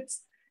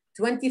 manuscripts,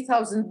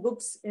 20,000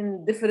 books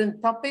in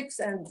different topics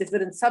and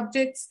different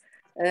subjects,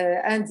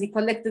 and he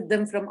collected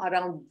them from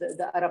around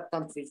the Arab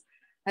countries.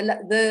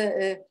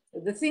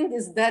 The thing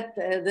is that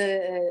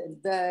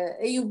the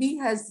AUB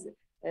has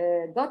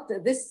got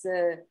this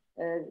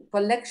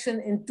collection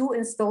in 2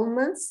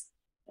 installments.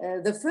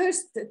 The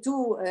first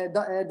 2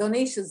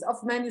 donations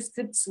of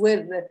manuscripts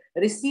were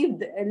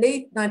received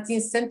late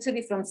 19th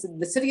century from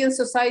the Syrian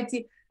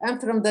Society and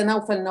from the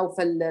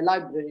Nawfal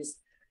libraries.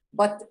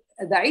 But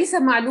the Issa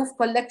Ma'luf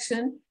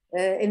collection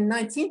in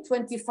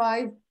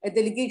 1925, a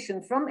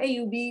delegation from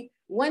AUB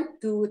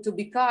went to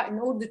Bekaa in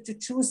order to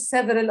choose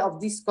several of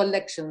these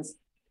collections.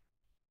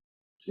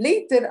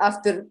 Later,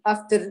 after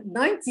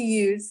 90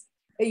 years,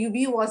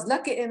 AUB was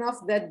lucky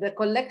enough that the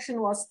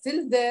collection was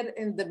still there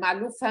in the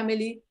Ma'luf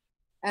family,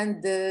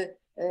 and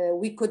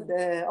we could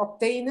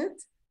obtain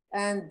it.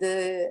 And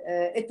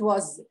it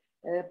was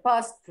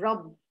passed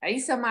from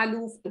Issa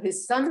Ma'luf to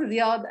his son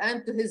Riyad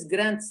and to his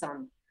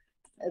grandson.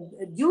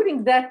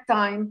 During that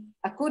time,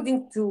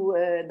 according to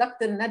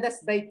Dr.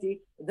 Nadas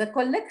Baiti, the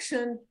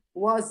collection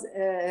was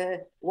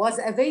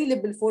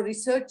available for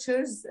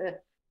researchers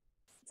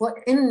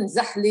in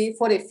Zahli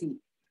for a fee.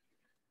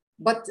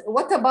 But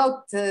what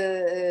about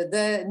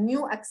the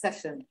new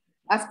accession?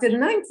 After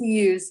 90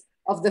 years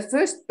of the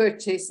first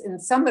purchase in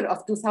summer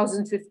of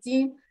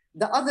 2015,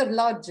 the other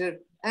larger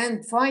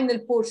and final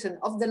portion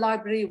of the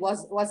library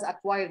was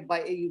acquired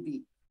by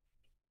AUB.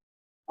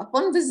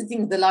 Upon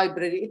visiting the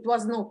library, it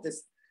was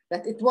noticed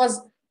that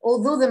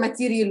although the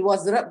material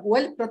was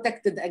well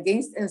protected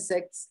against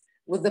insects,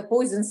 with the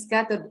poison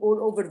scattered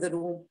all over the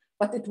room,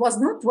 but it was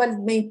not well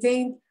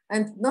maintained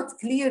and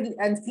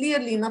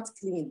clearly not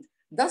cleaned.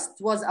 Dust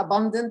was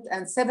abundant,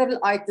 and several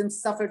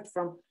items suffered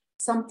from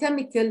some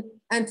chemical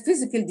and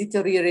physical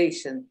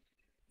deterioration.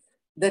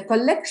 The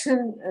collection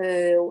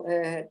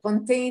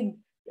contained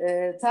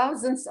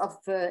thousands of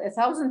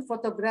 1,000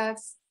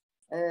 photographs,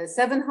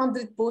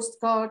 700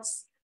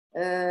 postcards,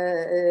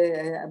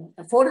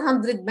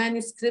 400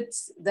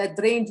 manuscripts that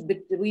range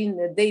between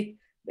the date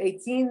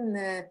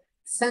 18th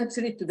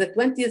century to the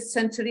 20th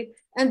century,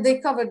 and they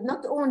covered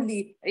not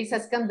only Issa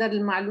Iskandar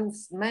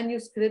al-Ma'louf's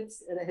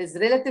manuscripts, his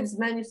relatives'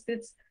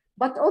 manuscripts,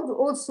 but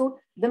also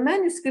the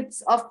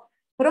manuscripts of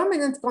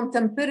prominent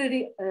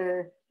contemporary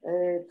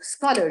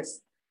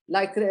scholars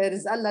like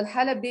Rizal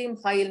al-Halabi,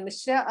 Mikhail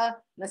Misha'a,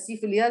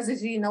 Nasif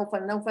al-Yaziji,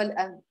 Nawfal,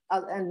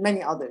 and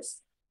many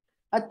others.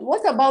 But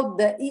what about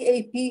the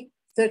EAP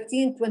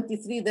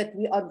 1323 that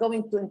we are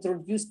going to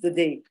introduce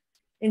today?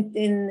 In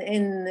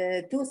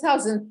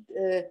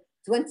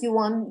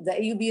 2021, the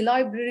AUB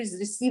libraries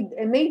received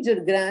a major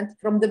grant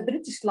from the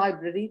British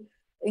Library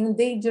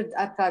Endangered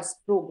Archives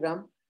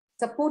Programme,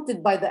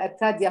 supported by the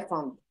Arcadia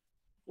Fund.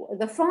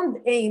 The fund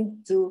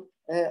aimed to,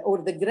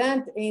 or the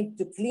grant aimed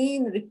to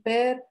clean,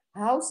 repair,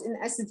 house in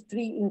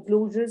acid-free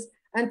enclosures,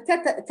 and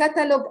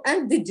catalog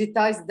and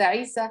digitize the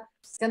Issa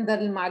Iskandar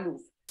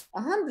al-Ma'louf.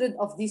 100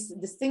 of these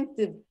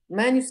distinctive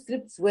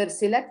manuscripts were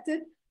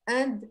selected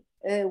and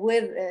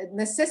were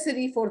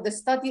necessary for the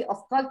study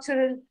of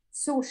cultural,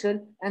 social,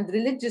 and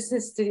religious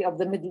history of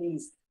the Middle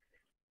East.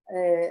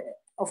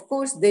 Of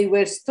course, they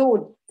were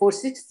stored for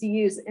 60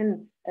 years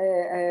in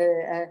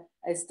a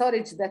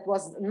storage that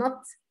was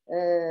not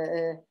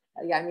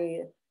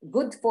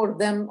good for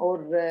them,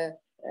 or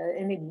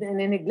in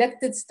a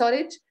neglected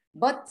storage,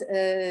 but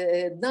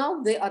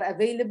now they are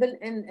available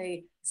in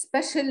a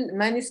special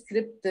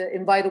manuscript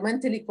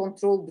environmentally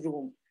controlled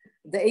room.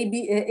 The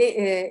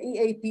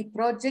EAP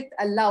project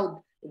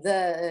allowed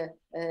the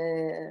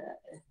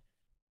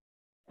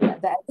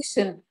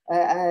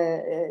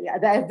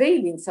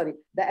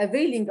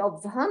availing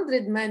of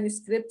 100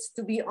 manuscripts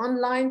to be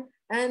online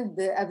and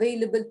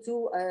available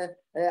to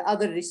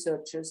other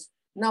researchers.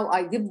 Now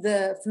I give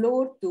the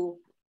floor to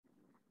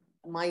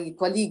my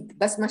colleague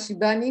Basma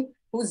Shibani,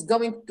 who's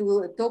going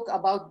to talk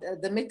about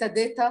the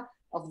metadata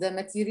of the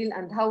material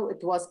and how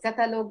it was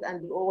cataloged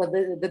and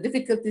the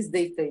difficulties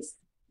they faced.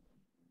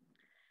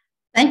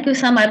 Thank you,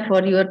 Samar,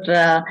 for your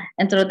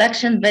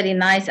introduction. Very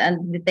nice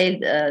and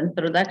detailed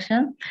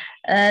introduction.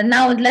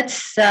 Now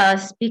let's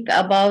speak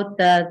about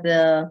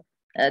the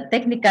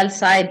technical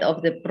side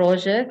of the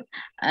project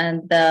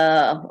and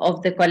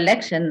of the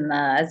collection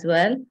as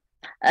well.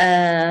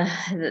 The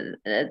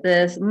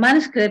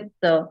manuscript,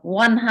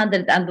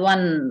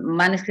 101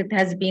 manuscript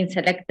has been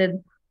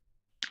selected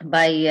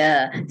by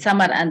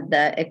Samar and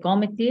a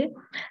committee.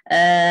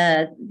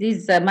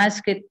 These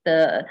manuscripts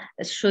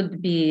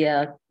should be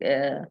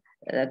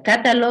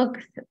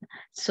cataloged.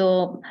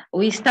 So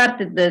we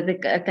started the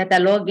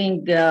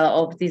cataloging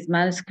of these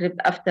manuscripts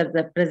after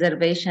the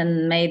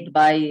preservation made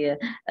by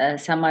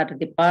Samar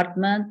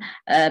department,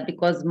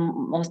 because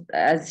most,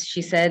 as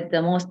she said,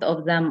 most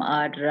of them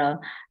are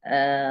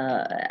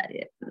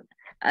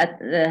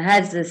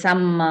has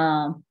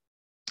some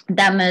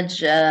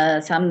damage,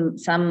 some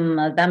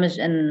damage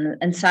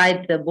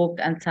inside the book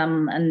and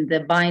some in the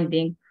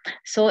binding.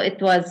 So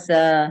it was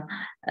the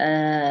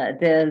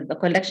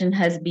collection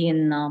has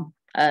been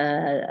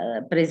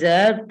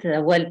preserved,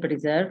 well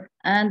preserved,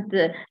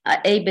 and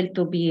able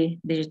to be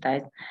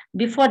digitized.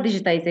 Before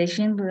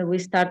digitization, we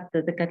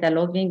started the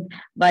cataloging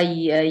by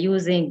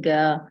using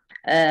the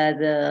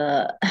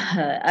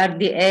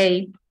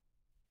RDA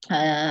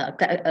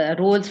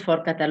rules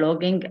for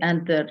cataloging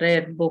and the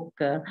rare book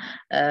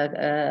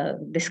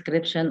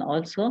description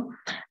also,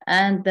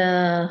 and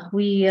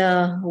we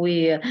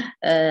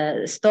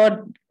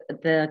stored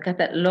the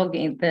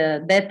cataloging,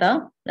 the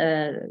data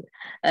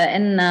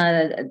in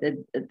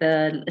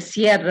the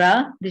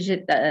Sierra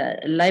digital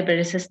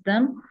library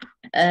system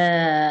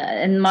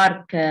in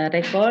MARC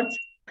records.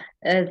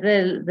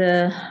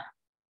 The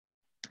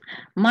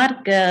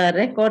MARC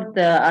records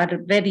are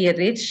very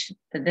rich.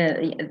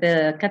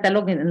 The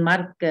cataloging in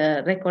MARC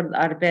records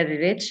are very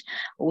rich.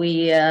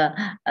 We added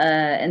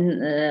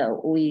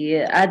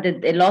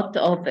a lot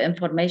of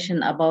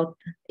information about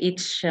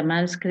each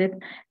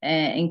manuscript,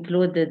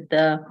 included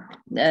the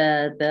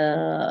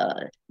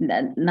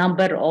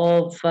number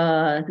of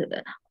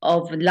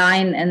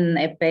line in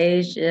a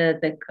page,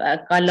 the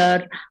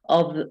color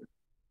of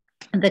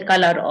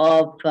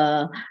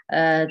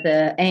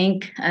the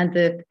ink and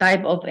the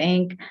type of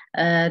ink,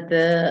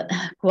 the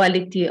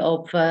quality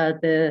of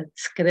the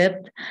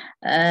script,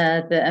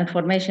 the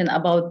information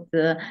about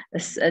the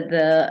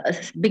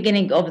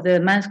beginning of the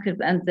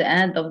manuscript and the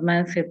end of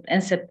manuscript,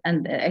 incept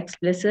and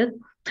explicit,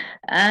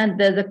 and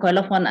the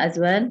colophon as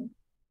well.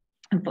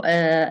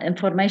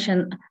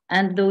 Information,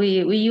 and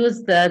we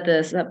use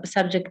the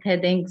subject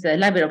headings, the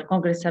Library of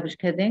Congress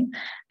subject heading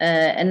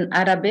in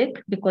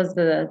Arabic, because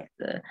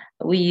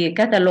we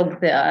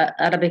catalog the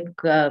Arabic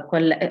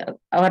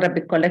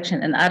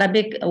collection in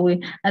Arabic,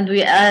 and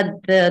we add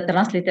the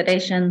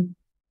transliteration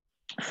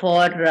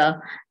for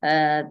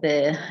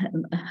the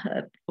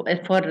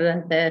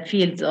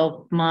fields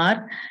of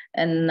MAR,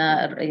 and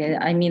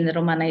I mean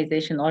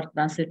romanization or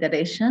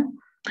transliteration.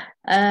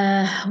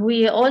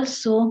 We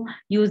also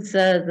use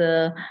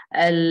the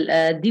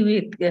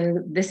Dewey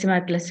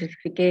Decimal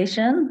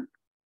Classification.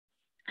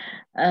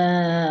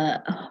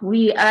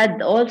 We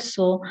add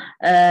also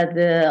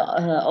the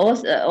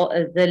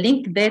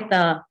link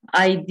data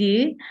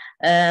ID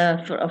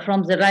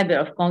from the Library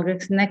of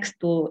Congress next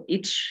to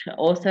each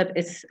author,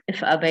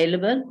 if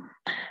available.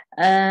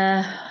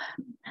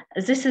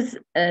 This is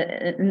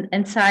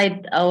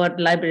inside our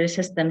library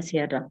systems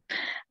here.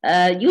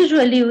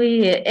 Usually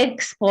we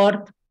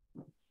export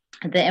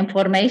the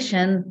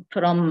information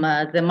from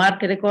the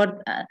MARC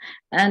record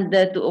and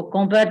to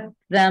convert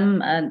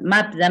them and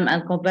map them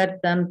and convert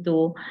them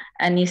to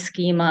any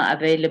schema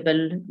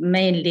available,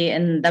 mainly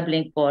in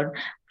Dublin Core,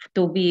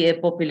 to be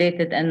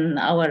populated in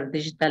our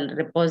digital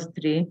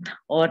repository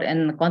or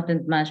in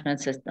content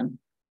management system.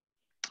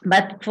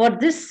 But for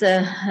this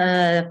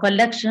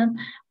collection,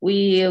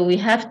 we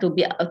have to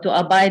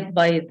abide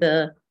by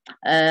the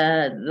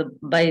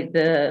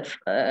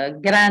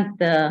grant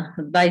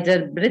by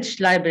the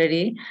British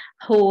Library,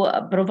 who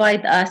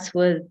provide us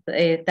with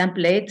a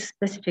template,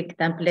 specific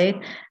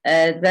template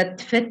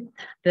that fit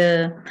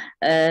the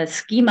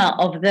schema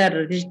of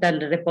their digital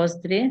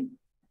repository.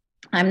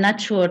 I'm not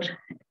sure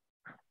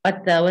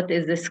what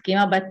is the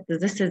schema, but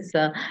this is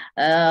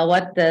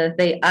what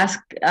they ask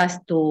us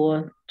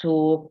to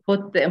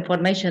put the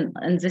information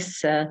in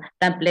this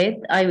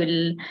template. I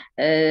will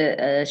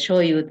show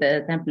you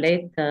the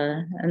template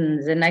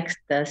in the next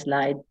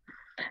slide.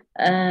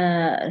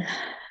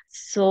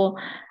 So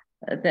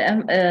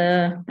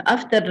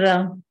after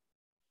the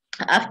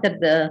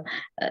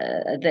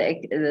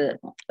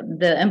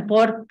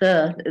import,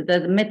 the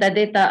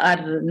metadata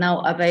are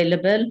now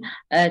available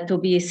to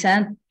be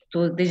sent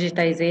to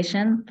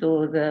digitization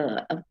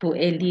to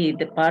ALE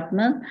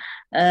department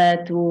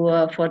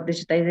for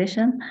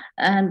digitization,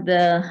 and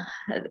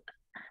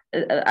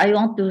I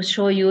want to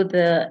show you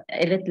a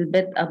little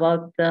bit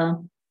about the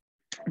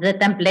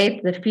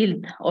template, the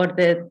field or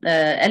the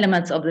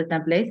elements of the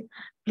template.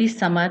 Please,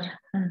 Samar,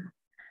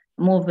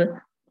 move it.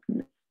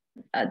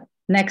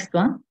 Next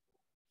one.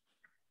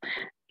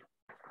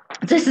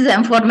 This is the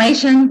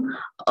information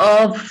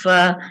of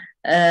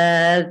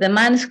the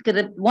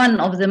manuscript, one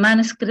of the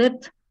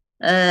manuscript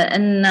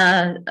in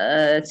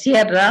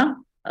Sierra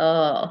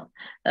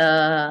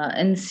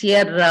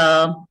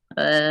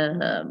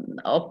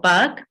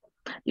OPAC.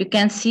 You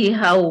can see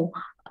how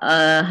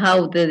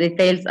the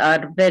details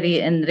are very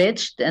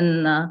enriched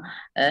in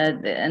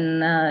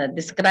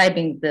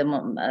describing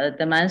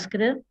the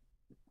manuscript.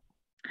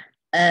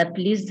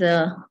 Please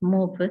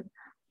move it.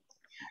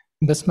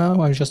 Basma,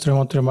 I just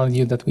want to remind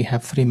you that we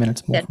have 3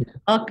 minutes more. Yeah.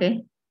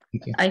 Okay.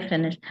 I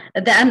finished.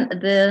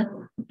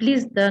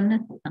 Please turn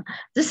it.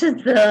 This is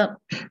the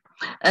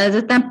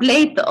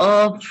template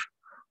of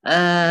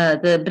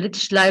the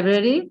British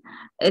Library.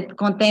 It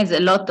contains a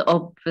lot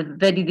of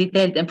very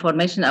detailed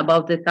information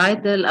about the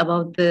title,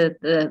 about the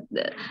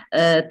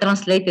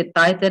translated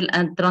title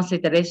and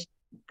transliteration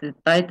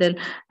title,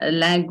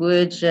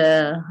 language,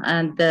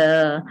 and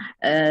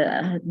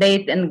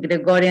date in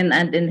Gregorian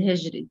and in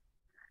Hijri.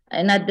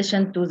 In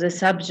addition to the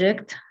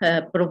subject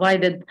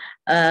provided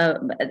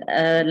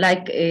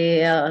like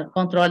a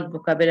controlled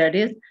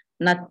vocabularies,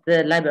 not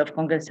the Library of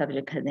Congress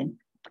subject heading.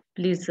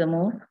 Please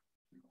move.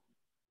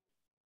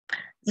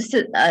 This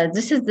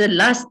is the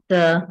last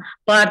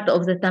part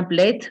of the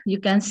template. You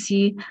can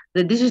see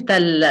the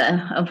digital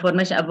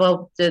information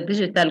about the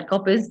digital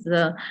copies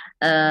that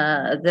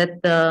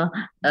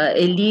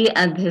Eli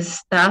and his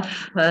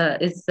staff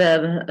is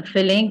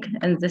filling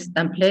in this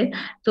template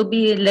to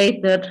be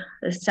later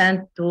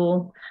sent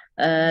to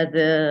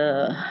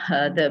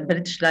the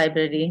British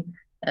Library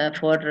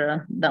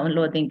for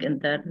downloading in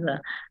their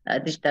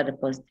digital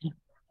repository.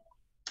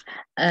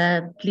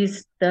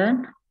 Please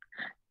turn.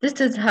 This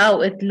is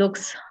how it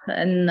looks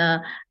in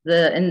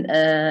the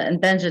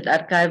Endangered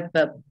Archive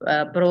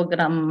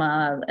Programme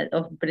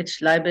of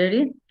British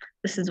Library.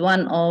 This is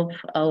one of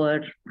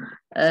our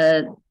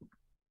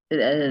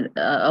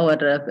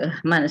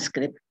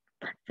manuscript.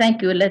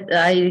 Thank you. Now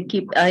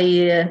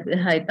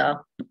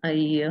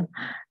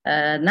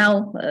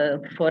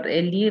for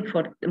Eli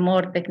for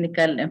more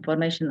technical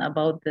information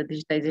about the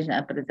digitization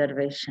and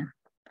preservation.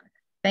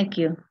 Thank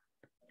you.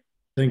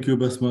 Thank you,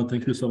 Basma.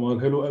 Thank you, Samar.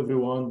 Hello,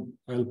 everyone.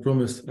 I'll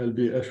promise I'll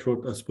be as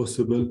short as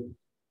possible.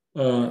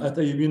 At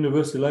AUB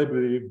University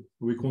Library,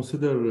 we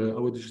consider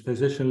our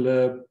digitization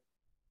lab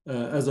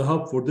as a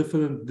hub for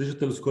different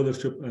digital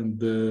scholarship and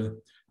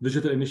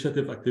digital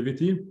initiative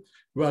activity.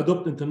 We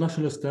adopt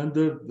international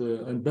standard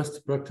and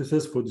best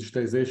practices for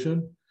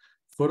digitization.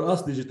 For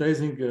us,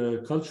 digitizing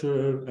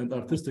culture and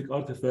artistic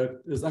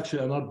artifact is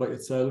actually an art by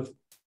itself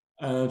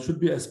and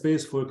should be a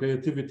space for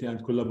creativity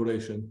and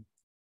collaboration.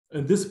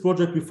 In this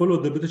project, we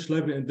follow the British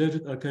Library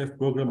Endangered Archive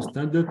Programme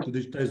standard to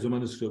digitize the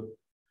manuscript.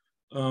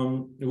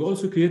 We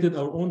also created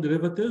our own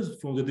derivatives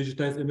from the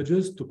digitized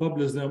images to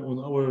publish them on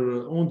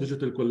our own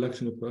digital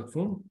collection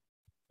platform.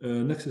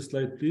 Next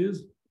slide,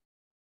 please.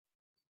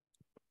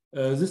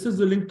 This is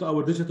the link to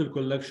our digital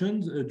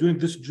collections. During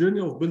this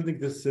journey of building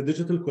this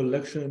digital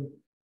collection,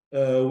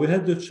 we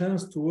had the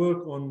chance to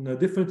work on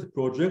different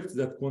projects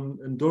that can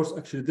endorse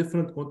actually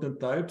different content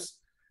types.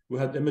 We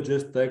had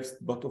images, text,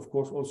 but of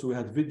course also we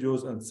had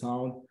videos and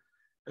sound.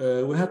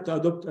 We had to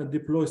adopt and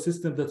deploy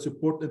systems that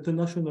support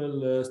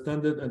international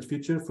standard and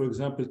feature, for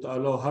example, to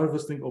allow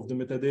harvesting of the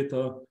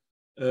metadata,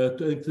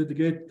 to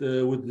integrate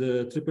with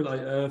the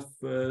IIIF,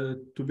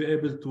 to be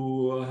able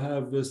to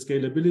have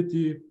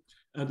scalability,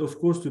 and of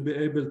course to be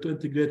able to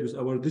integrate with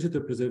our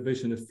digital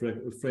preservation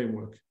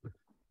framework.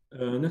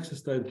 Next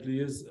slide,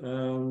 please.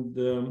 And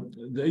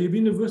the AUB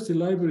University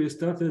Library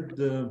started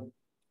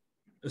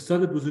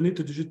with the need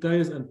to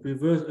digitize and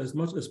preserve as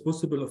much as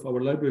possible of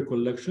our library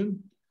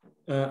collection,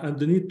 and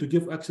the need to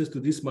give access to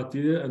this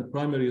material and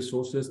primary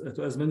sources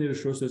to as many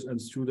resources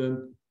and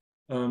students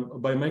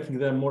by making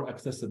them more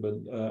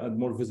accessible and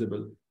more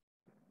visible.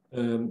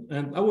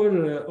 And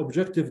our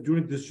objective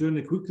during this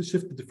journey quickly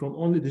shifted from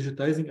only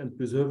digitizing and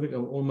preserving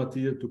our own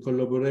material to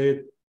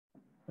collaborate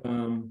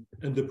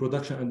in the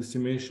production and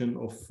dissemination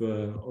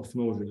of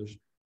knowledge.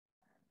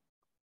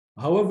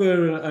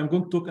 However, I'm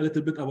going to talk a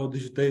little bit about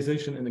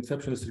digitization in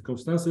exceptional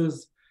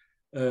circumstances.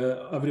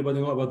 Everybody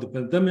know about the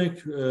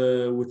pandemic,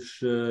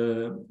 which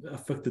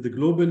affected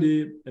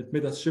globally. It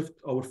made us shift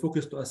our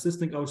focus to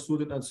assisting our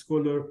students and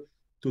scholars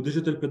to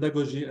digital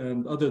pedagogy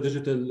and other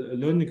digital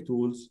learning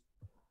tools.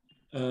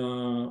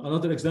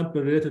 Another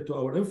example related to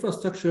our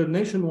infrastructure,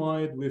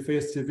 nationwide, we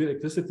faced severe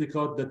electricity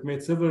cut that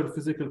made several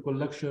physical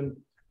collection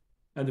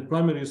and the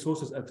primary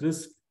resources at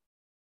risk,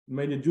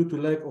 mainly due to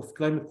lack of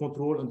climate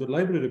control in the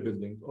library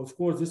building. Of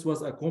course, this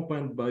was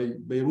accompanied by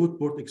Beirut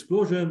port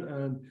explosion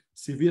and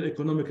severe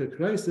economic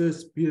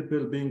crisis,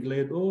 people being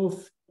laid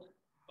off,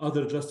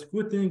 others just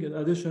quitting. In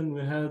addition,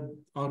 we had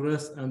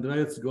unrest and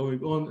riots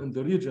going on in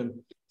the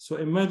region. So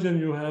imagine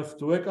you have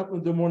to wake up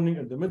in the morning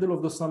in the middle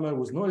of the summer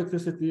with no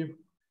electricity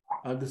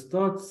and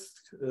start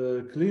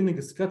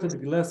cleaning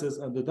scattered glasses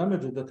and the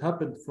damage that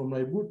happened from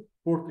Beirut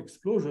port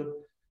explosion,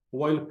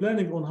 while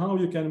planning on how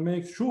you can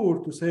make sure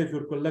to save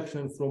your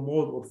collection from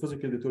mold or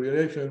physical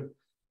deterioration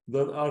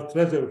that are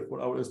treasure for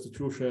our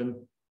institution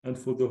and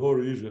for the whole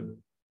region.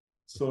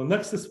 So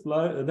next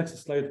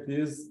slide,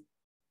 please.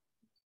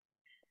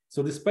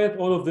 So despite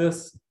all of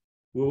this,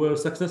 we were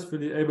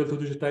successfully able to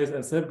digitize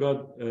and safeguard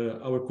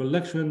our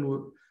collection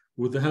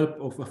with the help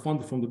of a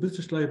fund from the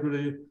British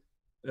Library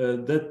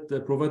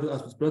that provided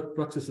us with best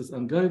practices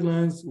and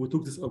guidelines. We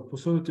took this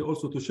opportunity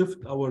also to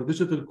shift our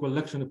digital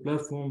collection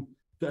platform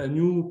to a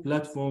new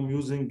platform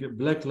using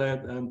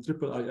Blacklight and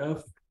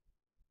IIIF.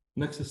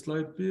 Next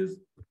slide, please.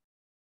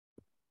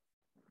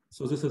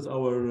 So this is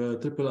our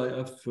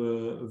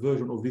IIIF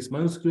version of this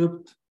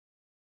manuscript.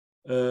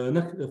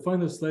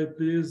 Final slide,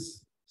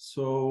 please.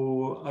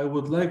 So I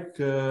would like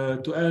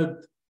to add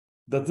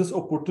that this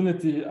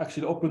opportunity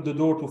actually opened the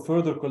door to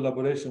further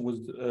collaboration with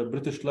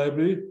British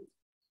Library,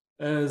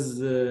 as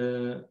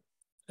the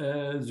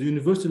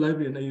University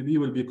Library and AUB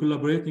will be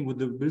collaborating with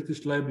the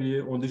British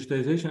Library on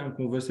digitization and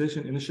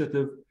conservation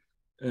initiative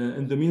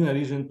in the MENA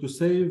region to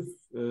save,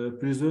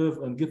 preserve,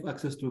 and give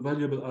access to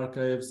valuable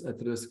archives at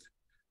risk.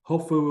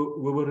 Hopefully,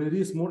 we will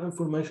release more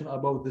information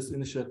about this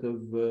initiative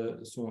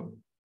soon.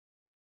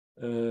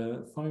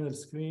 Final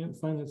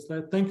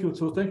slide. Thank you.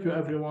 So thank you,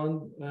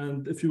 everyone.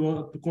 And if you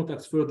want to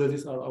contact further,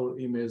 these are our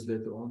emails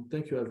later on.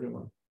 Thank you,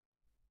 everyone.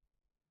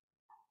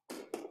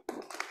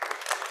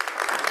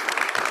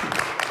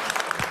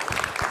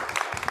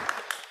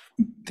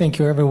 Thank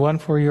you, everyone,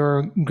 for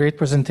your great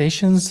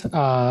presentations.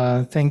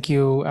 Thank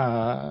you,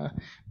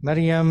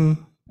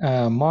 Maryam,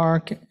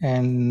 Mark,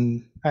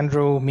 and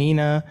Andrew,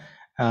 Mina,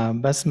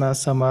 Basma,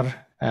 Samar,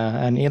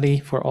 and Eli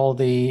for all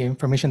the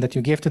information that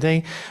you gave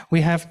today.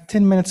 We have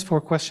 10 minutes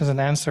for questions and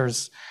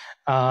answers.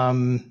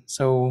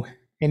 So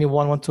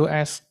anyone want to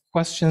ask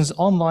questions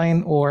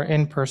online or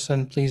in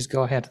person, please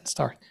go ahead and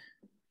start.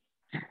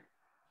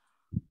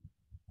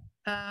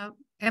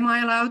 Am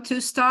I allowed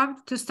to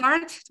start,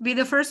 be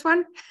the first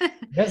one?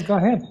 Yes, go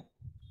ahead.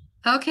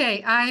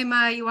 Okay, I'm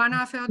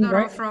Ioana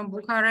Feodorov from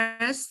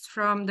Bucharest,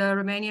 from the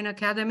Romanian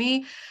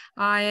Academy.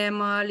 I am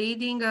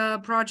leading a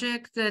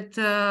project that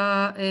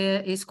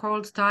is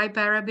called Type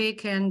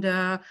Arabic and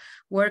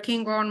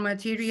working on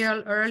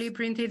material, early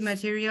printed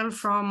material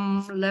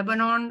from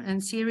Lebanon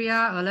and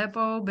Syria,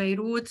 Aleppo,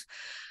 Beirut,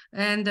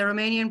 and the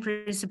Romanian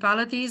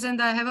principalities.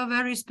 And I have a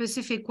very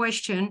specific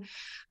question.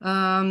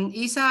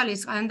 Issa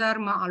Iskandar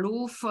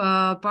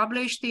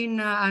published in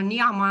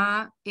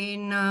Ni'ama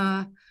in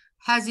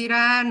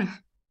Haziran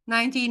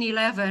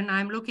 1911,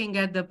 I'm looking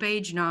at the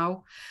page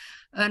now,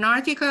 an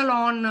article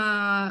on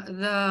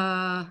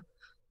the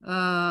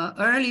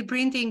early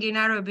printing in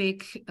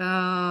Arabic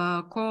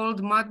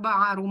called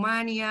Matba'a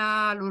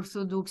Romania,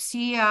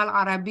 al-Orthodoxia,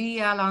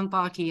 al-Arabia,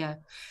 al-Antakiya,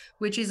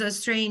 which is a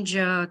strange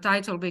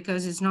title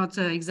because it's not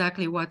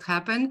exactly what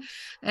happened.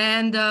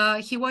 And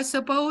he was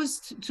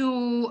supposed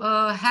to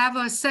have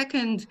a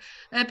second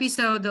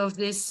episode of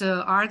this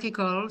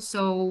article.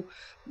 So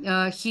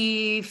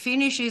he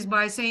finishes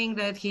by saying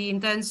that he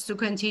intends to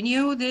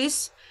continue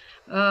this,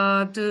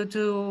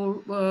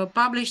 to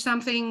publish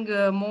something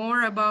more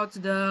about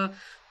the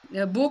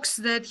books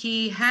that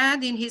he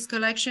had in his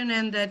collection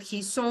and that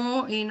he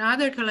saw in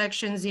other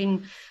collections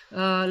in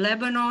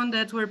Lebanon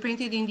that were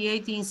printed in the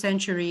 18th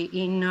century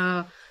in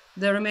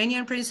the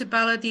Romanian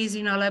principalities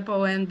in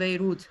Aleppo and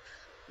Beirut.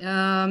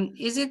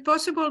 Is it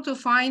possible to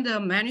find a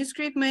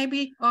manuscript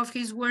maybe of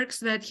his works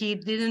that he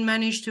didn't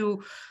manage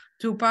to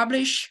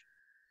publish?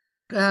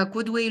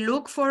 Could we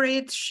look for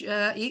it?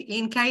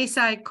 In case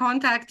I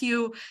contact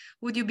you,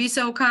 would you be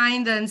so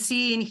kind and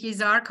see in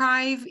his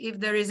archive if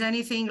there is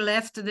anything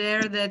left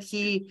there that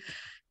he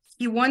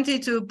wanted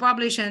to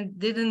publish and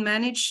didn't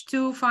manage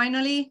to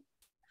finally?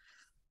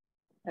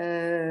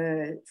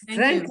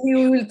 Frankly,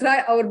 we will try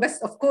our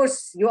best. Of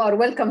course, you are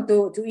welcome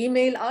to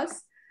email us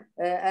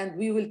and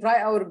we will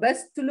try our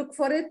best to look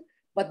for it.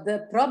 But the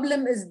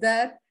problem is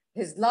that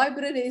his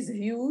library is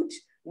huge.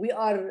 We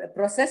are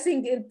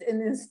processing it in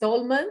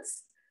installments.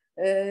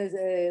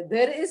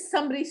 There is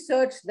some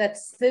research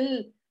that's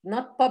still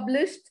not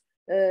published.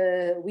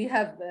 We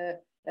have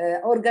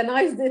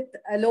organized it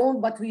alone,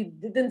 but we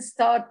didn't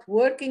start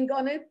working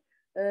on it.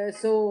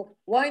 So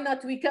why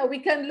not? We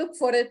can look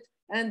for it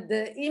and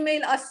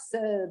email us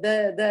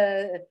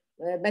the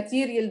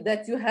material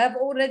that you have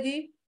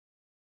already,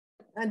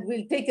 and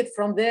we'll take it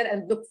from there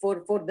and look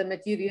for the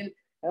material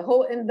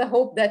in the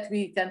hope that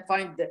we can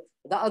find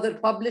the other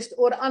published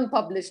or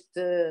unpublished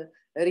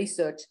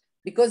research,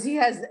 because he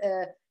has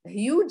a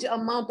huge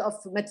amount of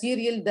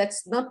material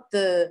that's not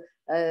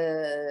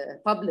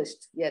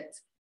published yet.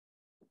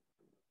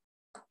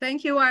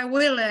 Thank you, I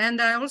will.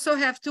 And I also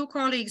have three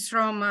colleagues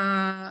from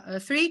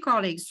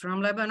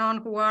Lebanon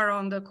who are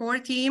on the core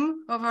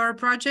team of our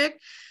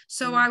project.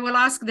 So I will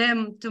ask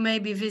them to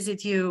maybe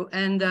visit you.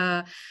 And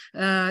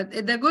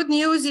the good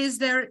news is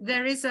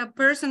there is a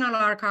personal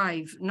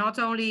archive, not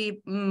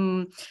only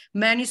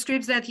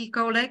manuscripts that he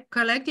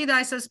collected.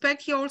 I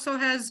suspect he also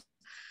has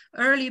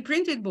early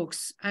printed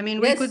books. I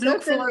mean, yes, we could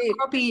look for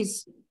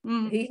copies.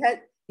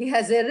 He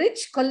has a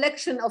rich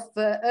collection of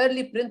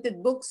early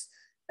printed books,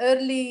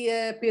 early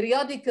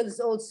periodicals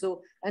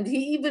also. And he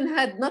even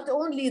had not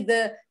only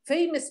the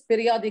famous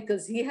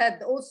periodicals, he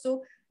had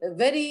also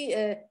very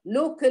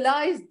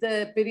localized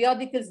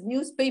periodicals,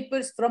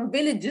 newspapers from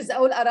villages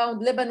all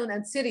around Lebanon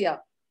and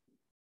Syria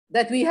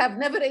that we have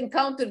never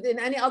encountered in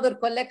any other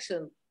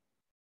collection.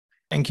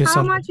 Thank you so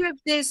How much. much of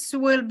this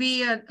will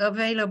be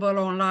available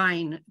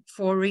online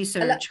for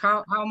research?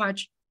 How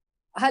much?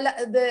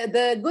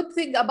 The good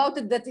thing about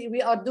it that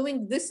we are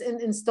doing this in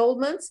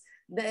installments.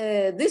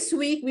 This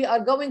week we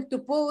are going to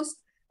post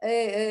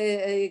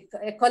a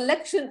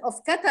collection of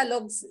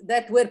catalogs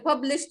that were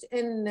published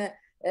in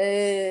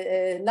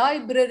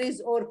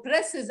libraries or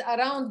presses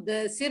around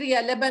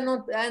Syria,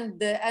 Lebanon,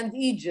 and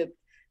Egypt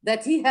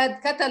that he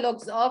had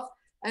catalogs of.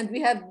 And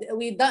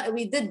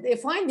we did a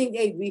finding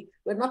aid.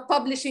 We're not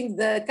publishing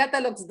the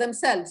catalogs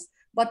themselves,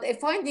 but a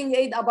finding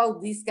aid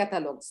about these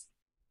catalogs.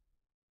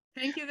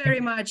 Thank you very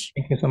much.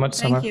 Thank you so much,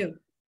 Samar. Thank you.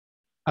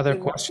 Other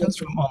questions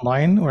from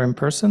online or in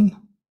person?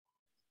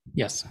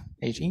 Yes,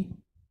 AG.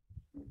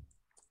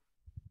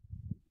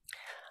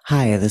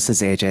 Hi, this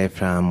is AJ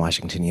from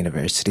Washington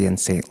University in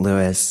St.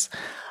 Louis.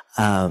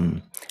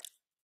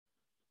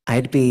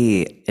 I'd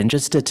be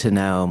interested to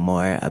know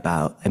more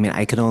about,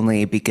 I can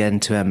only begin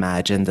to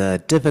imagine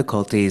the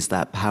difficulties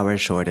that power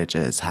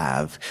shortages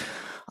have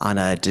on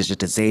a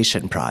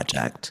digitization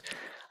project.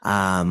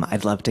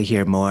 I'd love to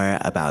hear more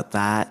about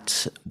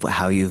that,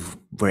 how you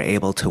were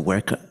able to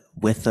work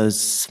with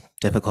those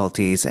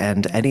difficulties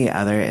and any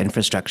other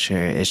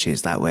infrastructure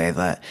issues that way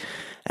that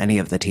any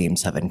of the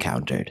teams have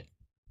encountered.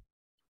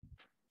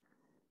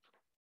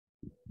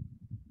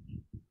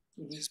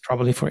 This is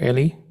probably for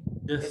Eli.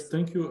 Yes,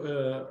 thank you.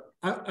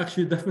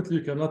 Actually, definitely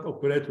you cannot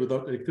operate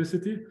without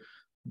electricity,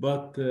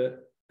 but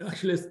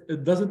actually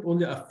it doesn't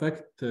only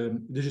affect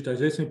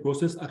digitization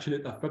process, actually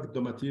it affects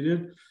the material.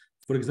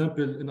 For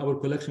example, in our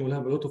collection, we'll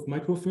have a lot of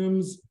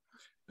microfilms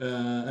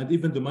and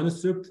even the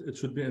manuscript, it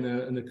should be in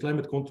a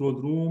climate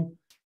controlled room.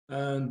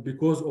 And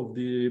because of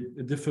the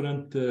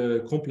different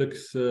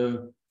complex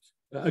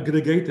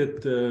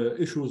aggregated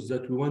issues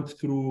that we went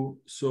through,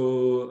 so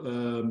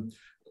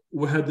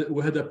we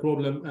had a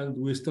problem, and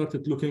we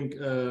started looking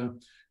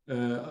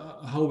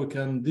how we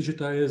can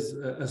digitize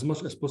as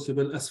much as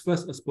possible, as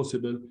fast as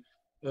possible.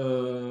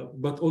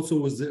 But also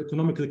with the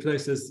economic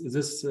crisis,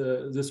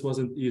 this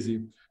wasn't easy.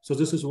 So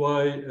this is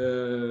why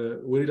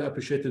we really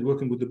appreciated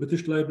working with the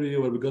British Library,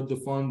 where we got the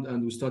fund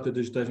and we started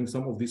digitizing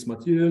some of this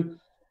material.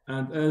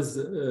 And as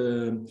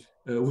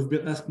we've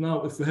been asked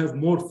now, if we have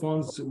more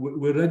funds,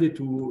 we're ready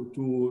to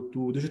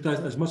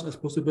digitize as much as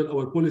possible.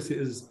 Our policy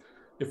is,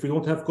 if we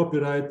don't have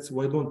copyrights,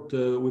 why don't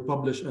we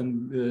publish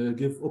and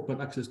give open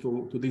access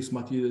to these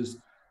materials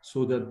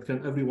so that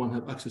can everyone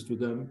have access to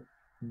them?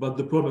 but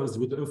the problem is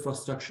with the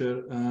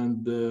infrastructure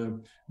and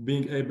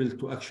being able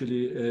to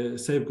actually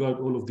safeguard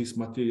all of this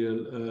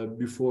material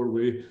before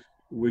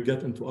we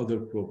get into other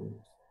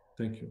problems.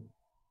 Thank you.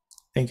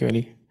 Thank you,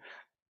 Ali.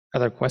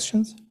 Other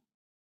questions?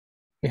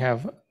 We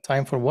have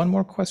time for one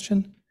more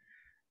question.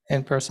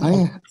 In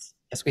person.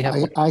 Yes, we have.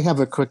 I have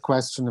a quick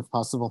question, if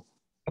possible.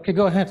 Okay,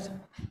 go ahead.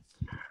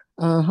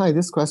 Hi,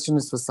 this question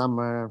is for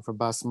Samar and for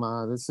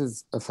Basma. This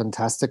is a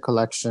fantastic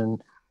collection.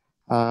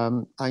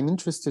 I'm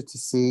interested to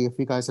see if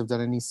you guys have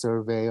done any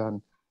survey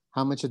on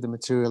how much of the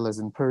material is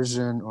in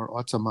Persian or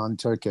Ottoman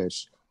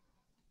Turkish,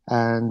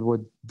 and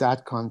would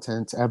that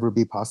content ever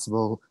be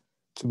possible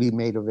to be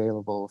made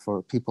available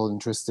for people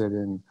interested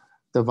in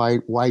the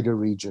wider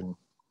region?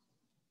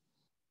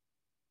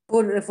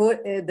 For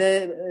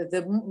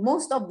the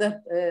most of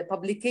the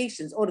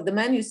publications or the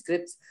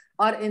manuscripts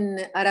are in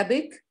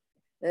Arabic.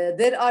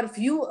 There are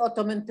few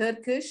Ottoman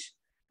Turkish,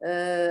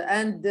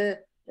 and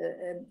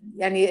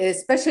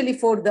especially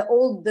for the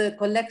old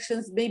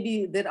collections,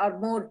 maybe there are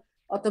more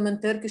Ottoman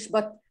Turkish,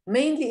 but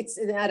mainly it's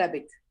in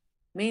Arabic.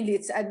 Mainly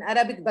it's in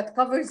Arabic, but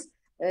covers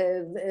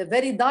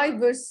very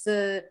diverse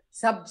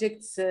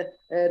subjects,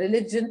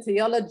 religion,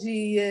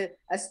 theology,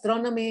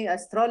 astronomy,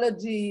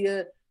 astrology,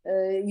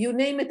 you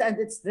name it, and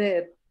it's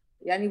there.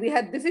 We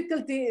had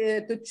difficulty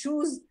to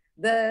choose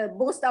the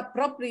most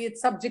appropriate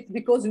subject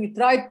because we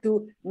tried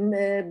to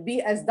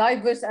be as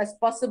diverse as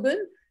possible.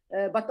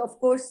 But of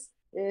course,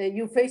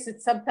 you face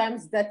it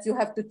sometimes that you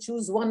have to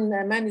choose one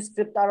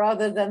manuscript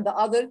rather than the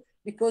other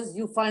because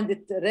you find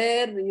it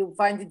rare, you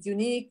find it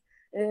unique,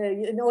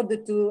 in order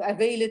to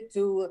avail it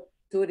to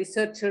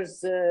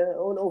researchers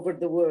all over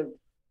the world.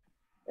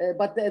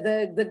 But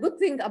the good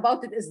thing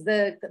about it is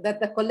that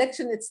the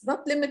collection, it's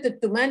not limited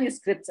to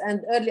manuscripts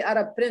and early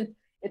Arab print.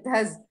 It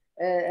has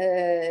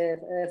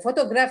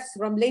photographs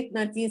from late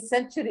 19th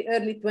century,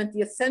 early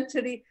 20th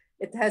century.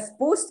 It has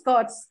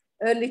postcards,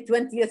 early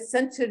 20th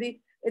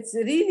century. It's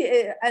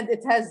really, and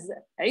it has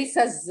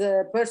Issa's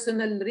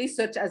personal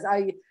research, as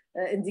I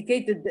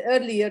indicated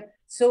earlier.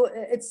 So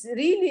it's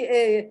really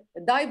a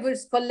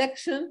diverse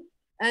collection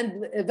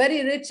and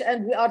very rich,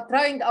 and we are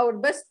trying our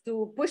best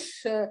to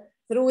push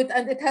through it,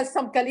 and it has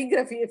some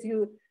calligraphy,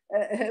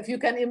 if you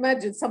can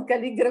imagine, some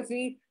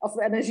calligraphy of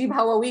Najib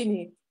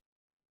Hawawini.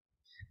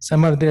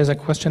 Samar, there is a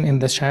question in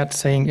the chat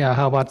saying,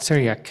 how about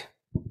Syriac?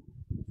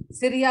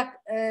 Syriac,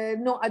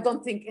 no, I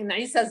don't think. In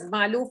Issa's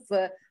Ma'loof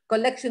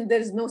collection, there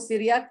is no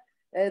Syriac.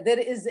 There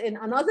is in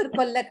another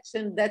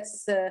collection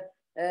that's,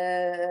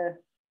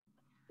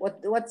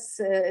 what's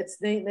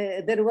its name?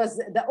 There was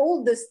the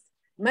oldest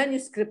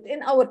manuscript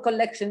in our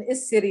collection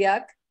is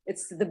Syriac.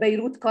 It's the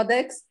Beirut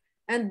Codex.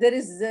 And there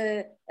is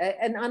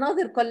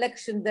another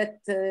collection that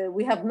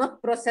we have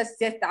not processed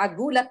yet,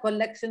 Agula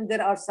collection.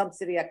 There are some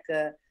Syriac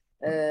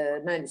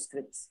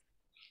manuscripts.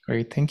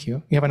 Great, thank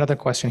you. We have another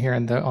question here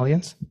in the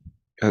audience.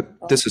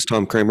 This is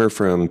Tom Kramer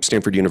from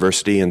Stanford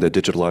University and the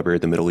Digital Library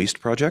of the Middle East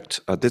project.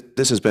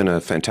 This has been a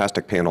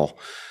fantastic panel.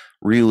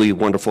 Really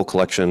wonderful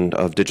collection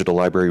of digital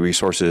library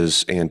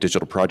resources and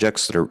digital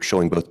projects that are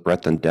showing both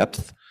breadth and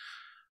depth.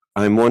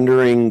 I'm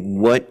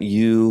wondering what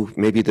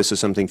maybe this is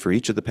something for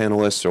each of the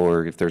panelists,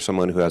 or if there's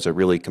someone who has a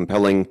really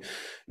compelling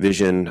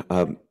vision,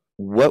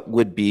 what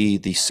would be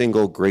the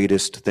single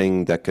greatest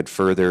thing that could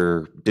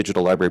further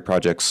digital library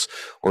projects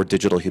or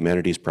digital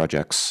humanities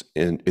projects?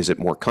 And is it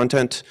more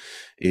content?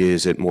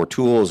 Is it more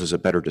tools? Is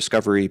it better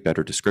discovery,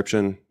 better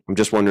description? I'm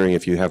just wondering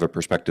if you have a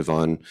perspective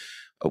on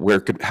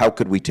how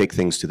could we take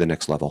things to the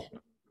next level?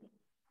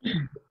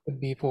 Could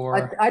be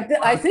for.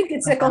 I think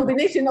it's a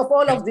combination of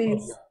all of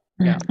these.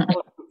 Yeah,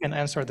 can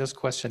answer this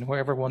question.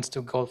 Whoever wants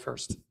to go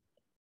first.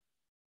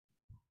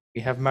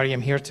 We have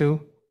Maryam here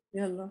too.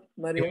 Yalla,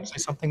 Maryam. You want to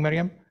say something,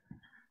 Maryam?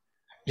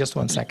 Just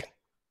 1 second.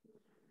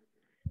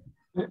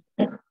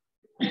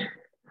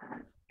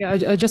 Yeah,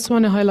 I just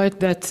want to highlight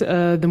that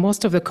the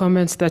most of the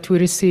comments that we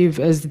receive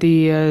is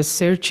the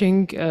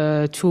searching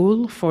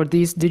tool for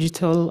these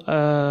digital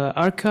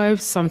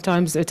archives.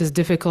 Sometimes it is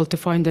difficult to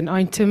find an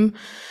item,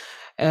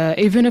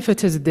 even if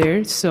it is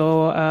there.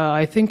 So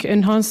I think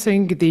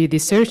enhancing the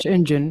search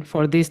engine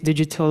for these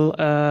digital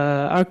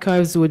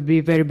archives would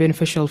be very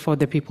beneficial for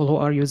the people who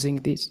are using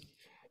these.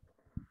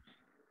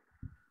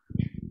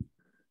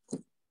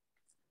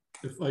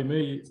 If I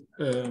may,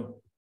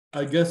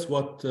 I guess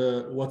what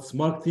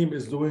Smart Team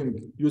is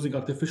doing using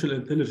artificial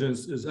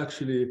intelligence is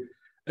actually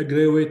a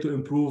great way to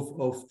improve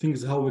of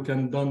things, how we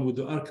can done with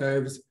the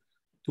archives,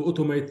 to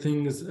automate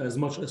things as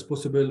much as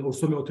possible or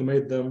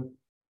semi-automate them.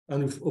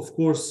 And of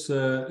course,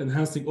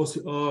 enhancing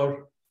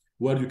OCR,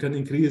 where you can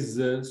increase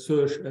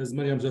search, as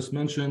Maryam just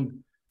mentioned.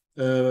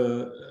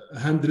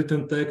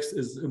 Handwritten text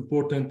is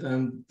important,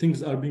 and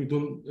things are being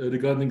done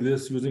regarding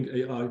this using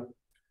AI.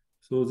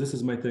 So this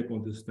is my take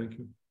on this. Thank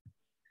you.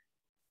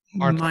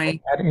 Mark,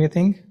 add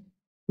anything?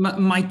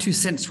 My 2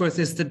 cents worth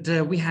is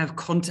that we have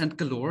content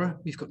galore.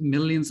 We've got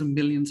millions and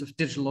millions of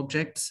digital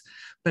objects,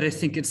 but I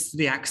think it's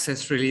the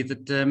access really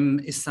that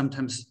is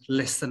sometimes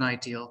less than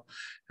ideal,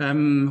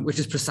 which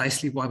is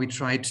precisely why we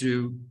try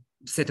to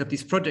set up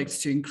these projects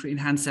to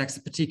enhance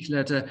access,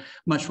 particularly at a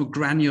much more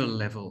granular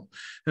level.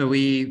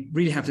 We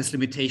really have this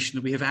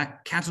limitation. We have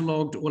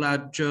cataloged all our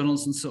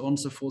journals and so on and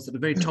so forth at a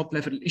very top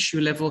level, issue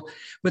level,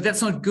 but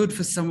that's not good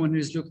for someone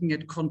who's looking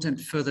at content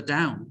further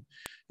down.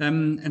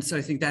 And so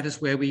I think that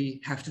is where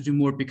we have to do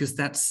more, because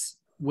that's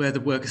where the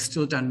work is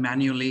still done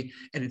manually,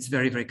 and it's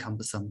very, very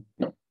cumbersome.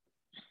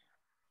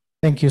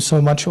 Thank you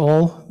so much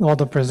all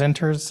the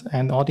presenters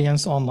and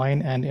audience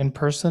online and in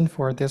person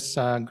for this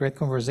great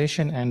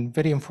conversation and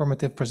very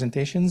informative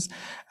presentations.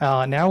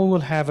 Now we will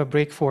have a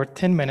break for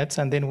 10 minutes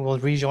and then we'll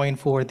rejoin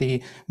for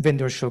the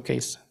vendor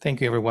showcase.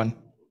 Thank you, everyone.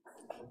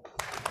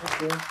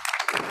 Thank you.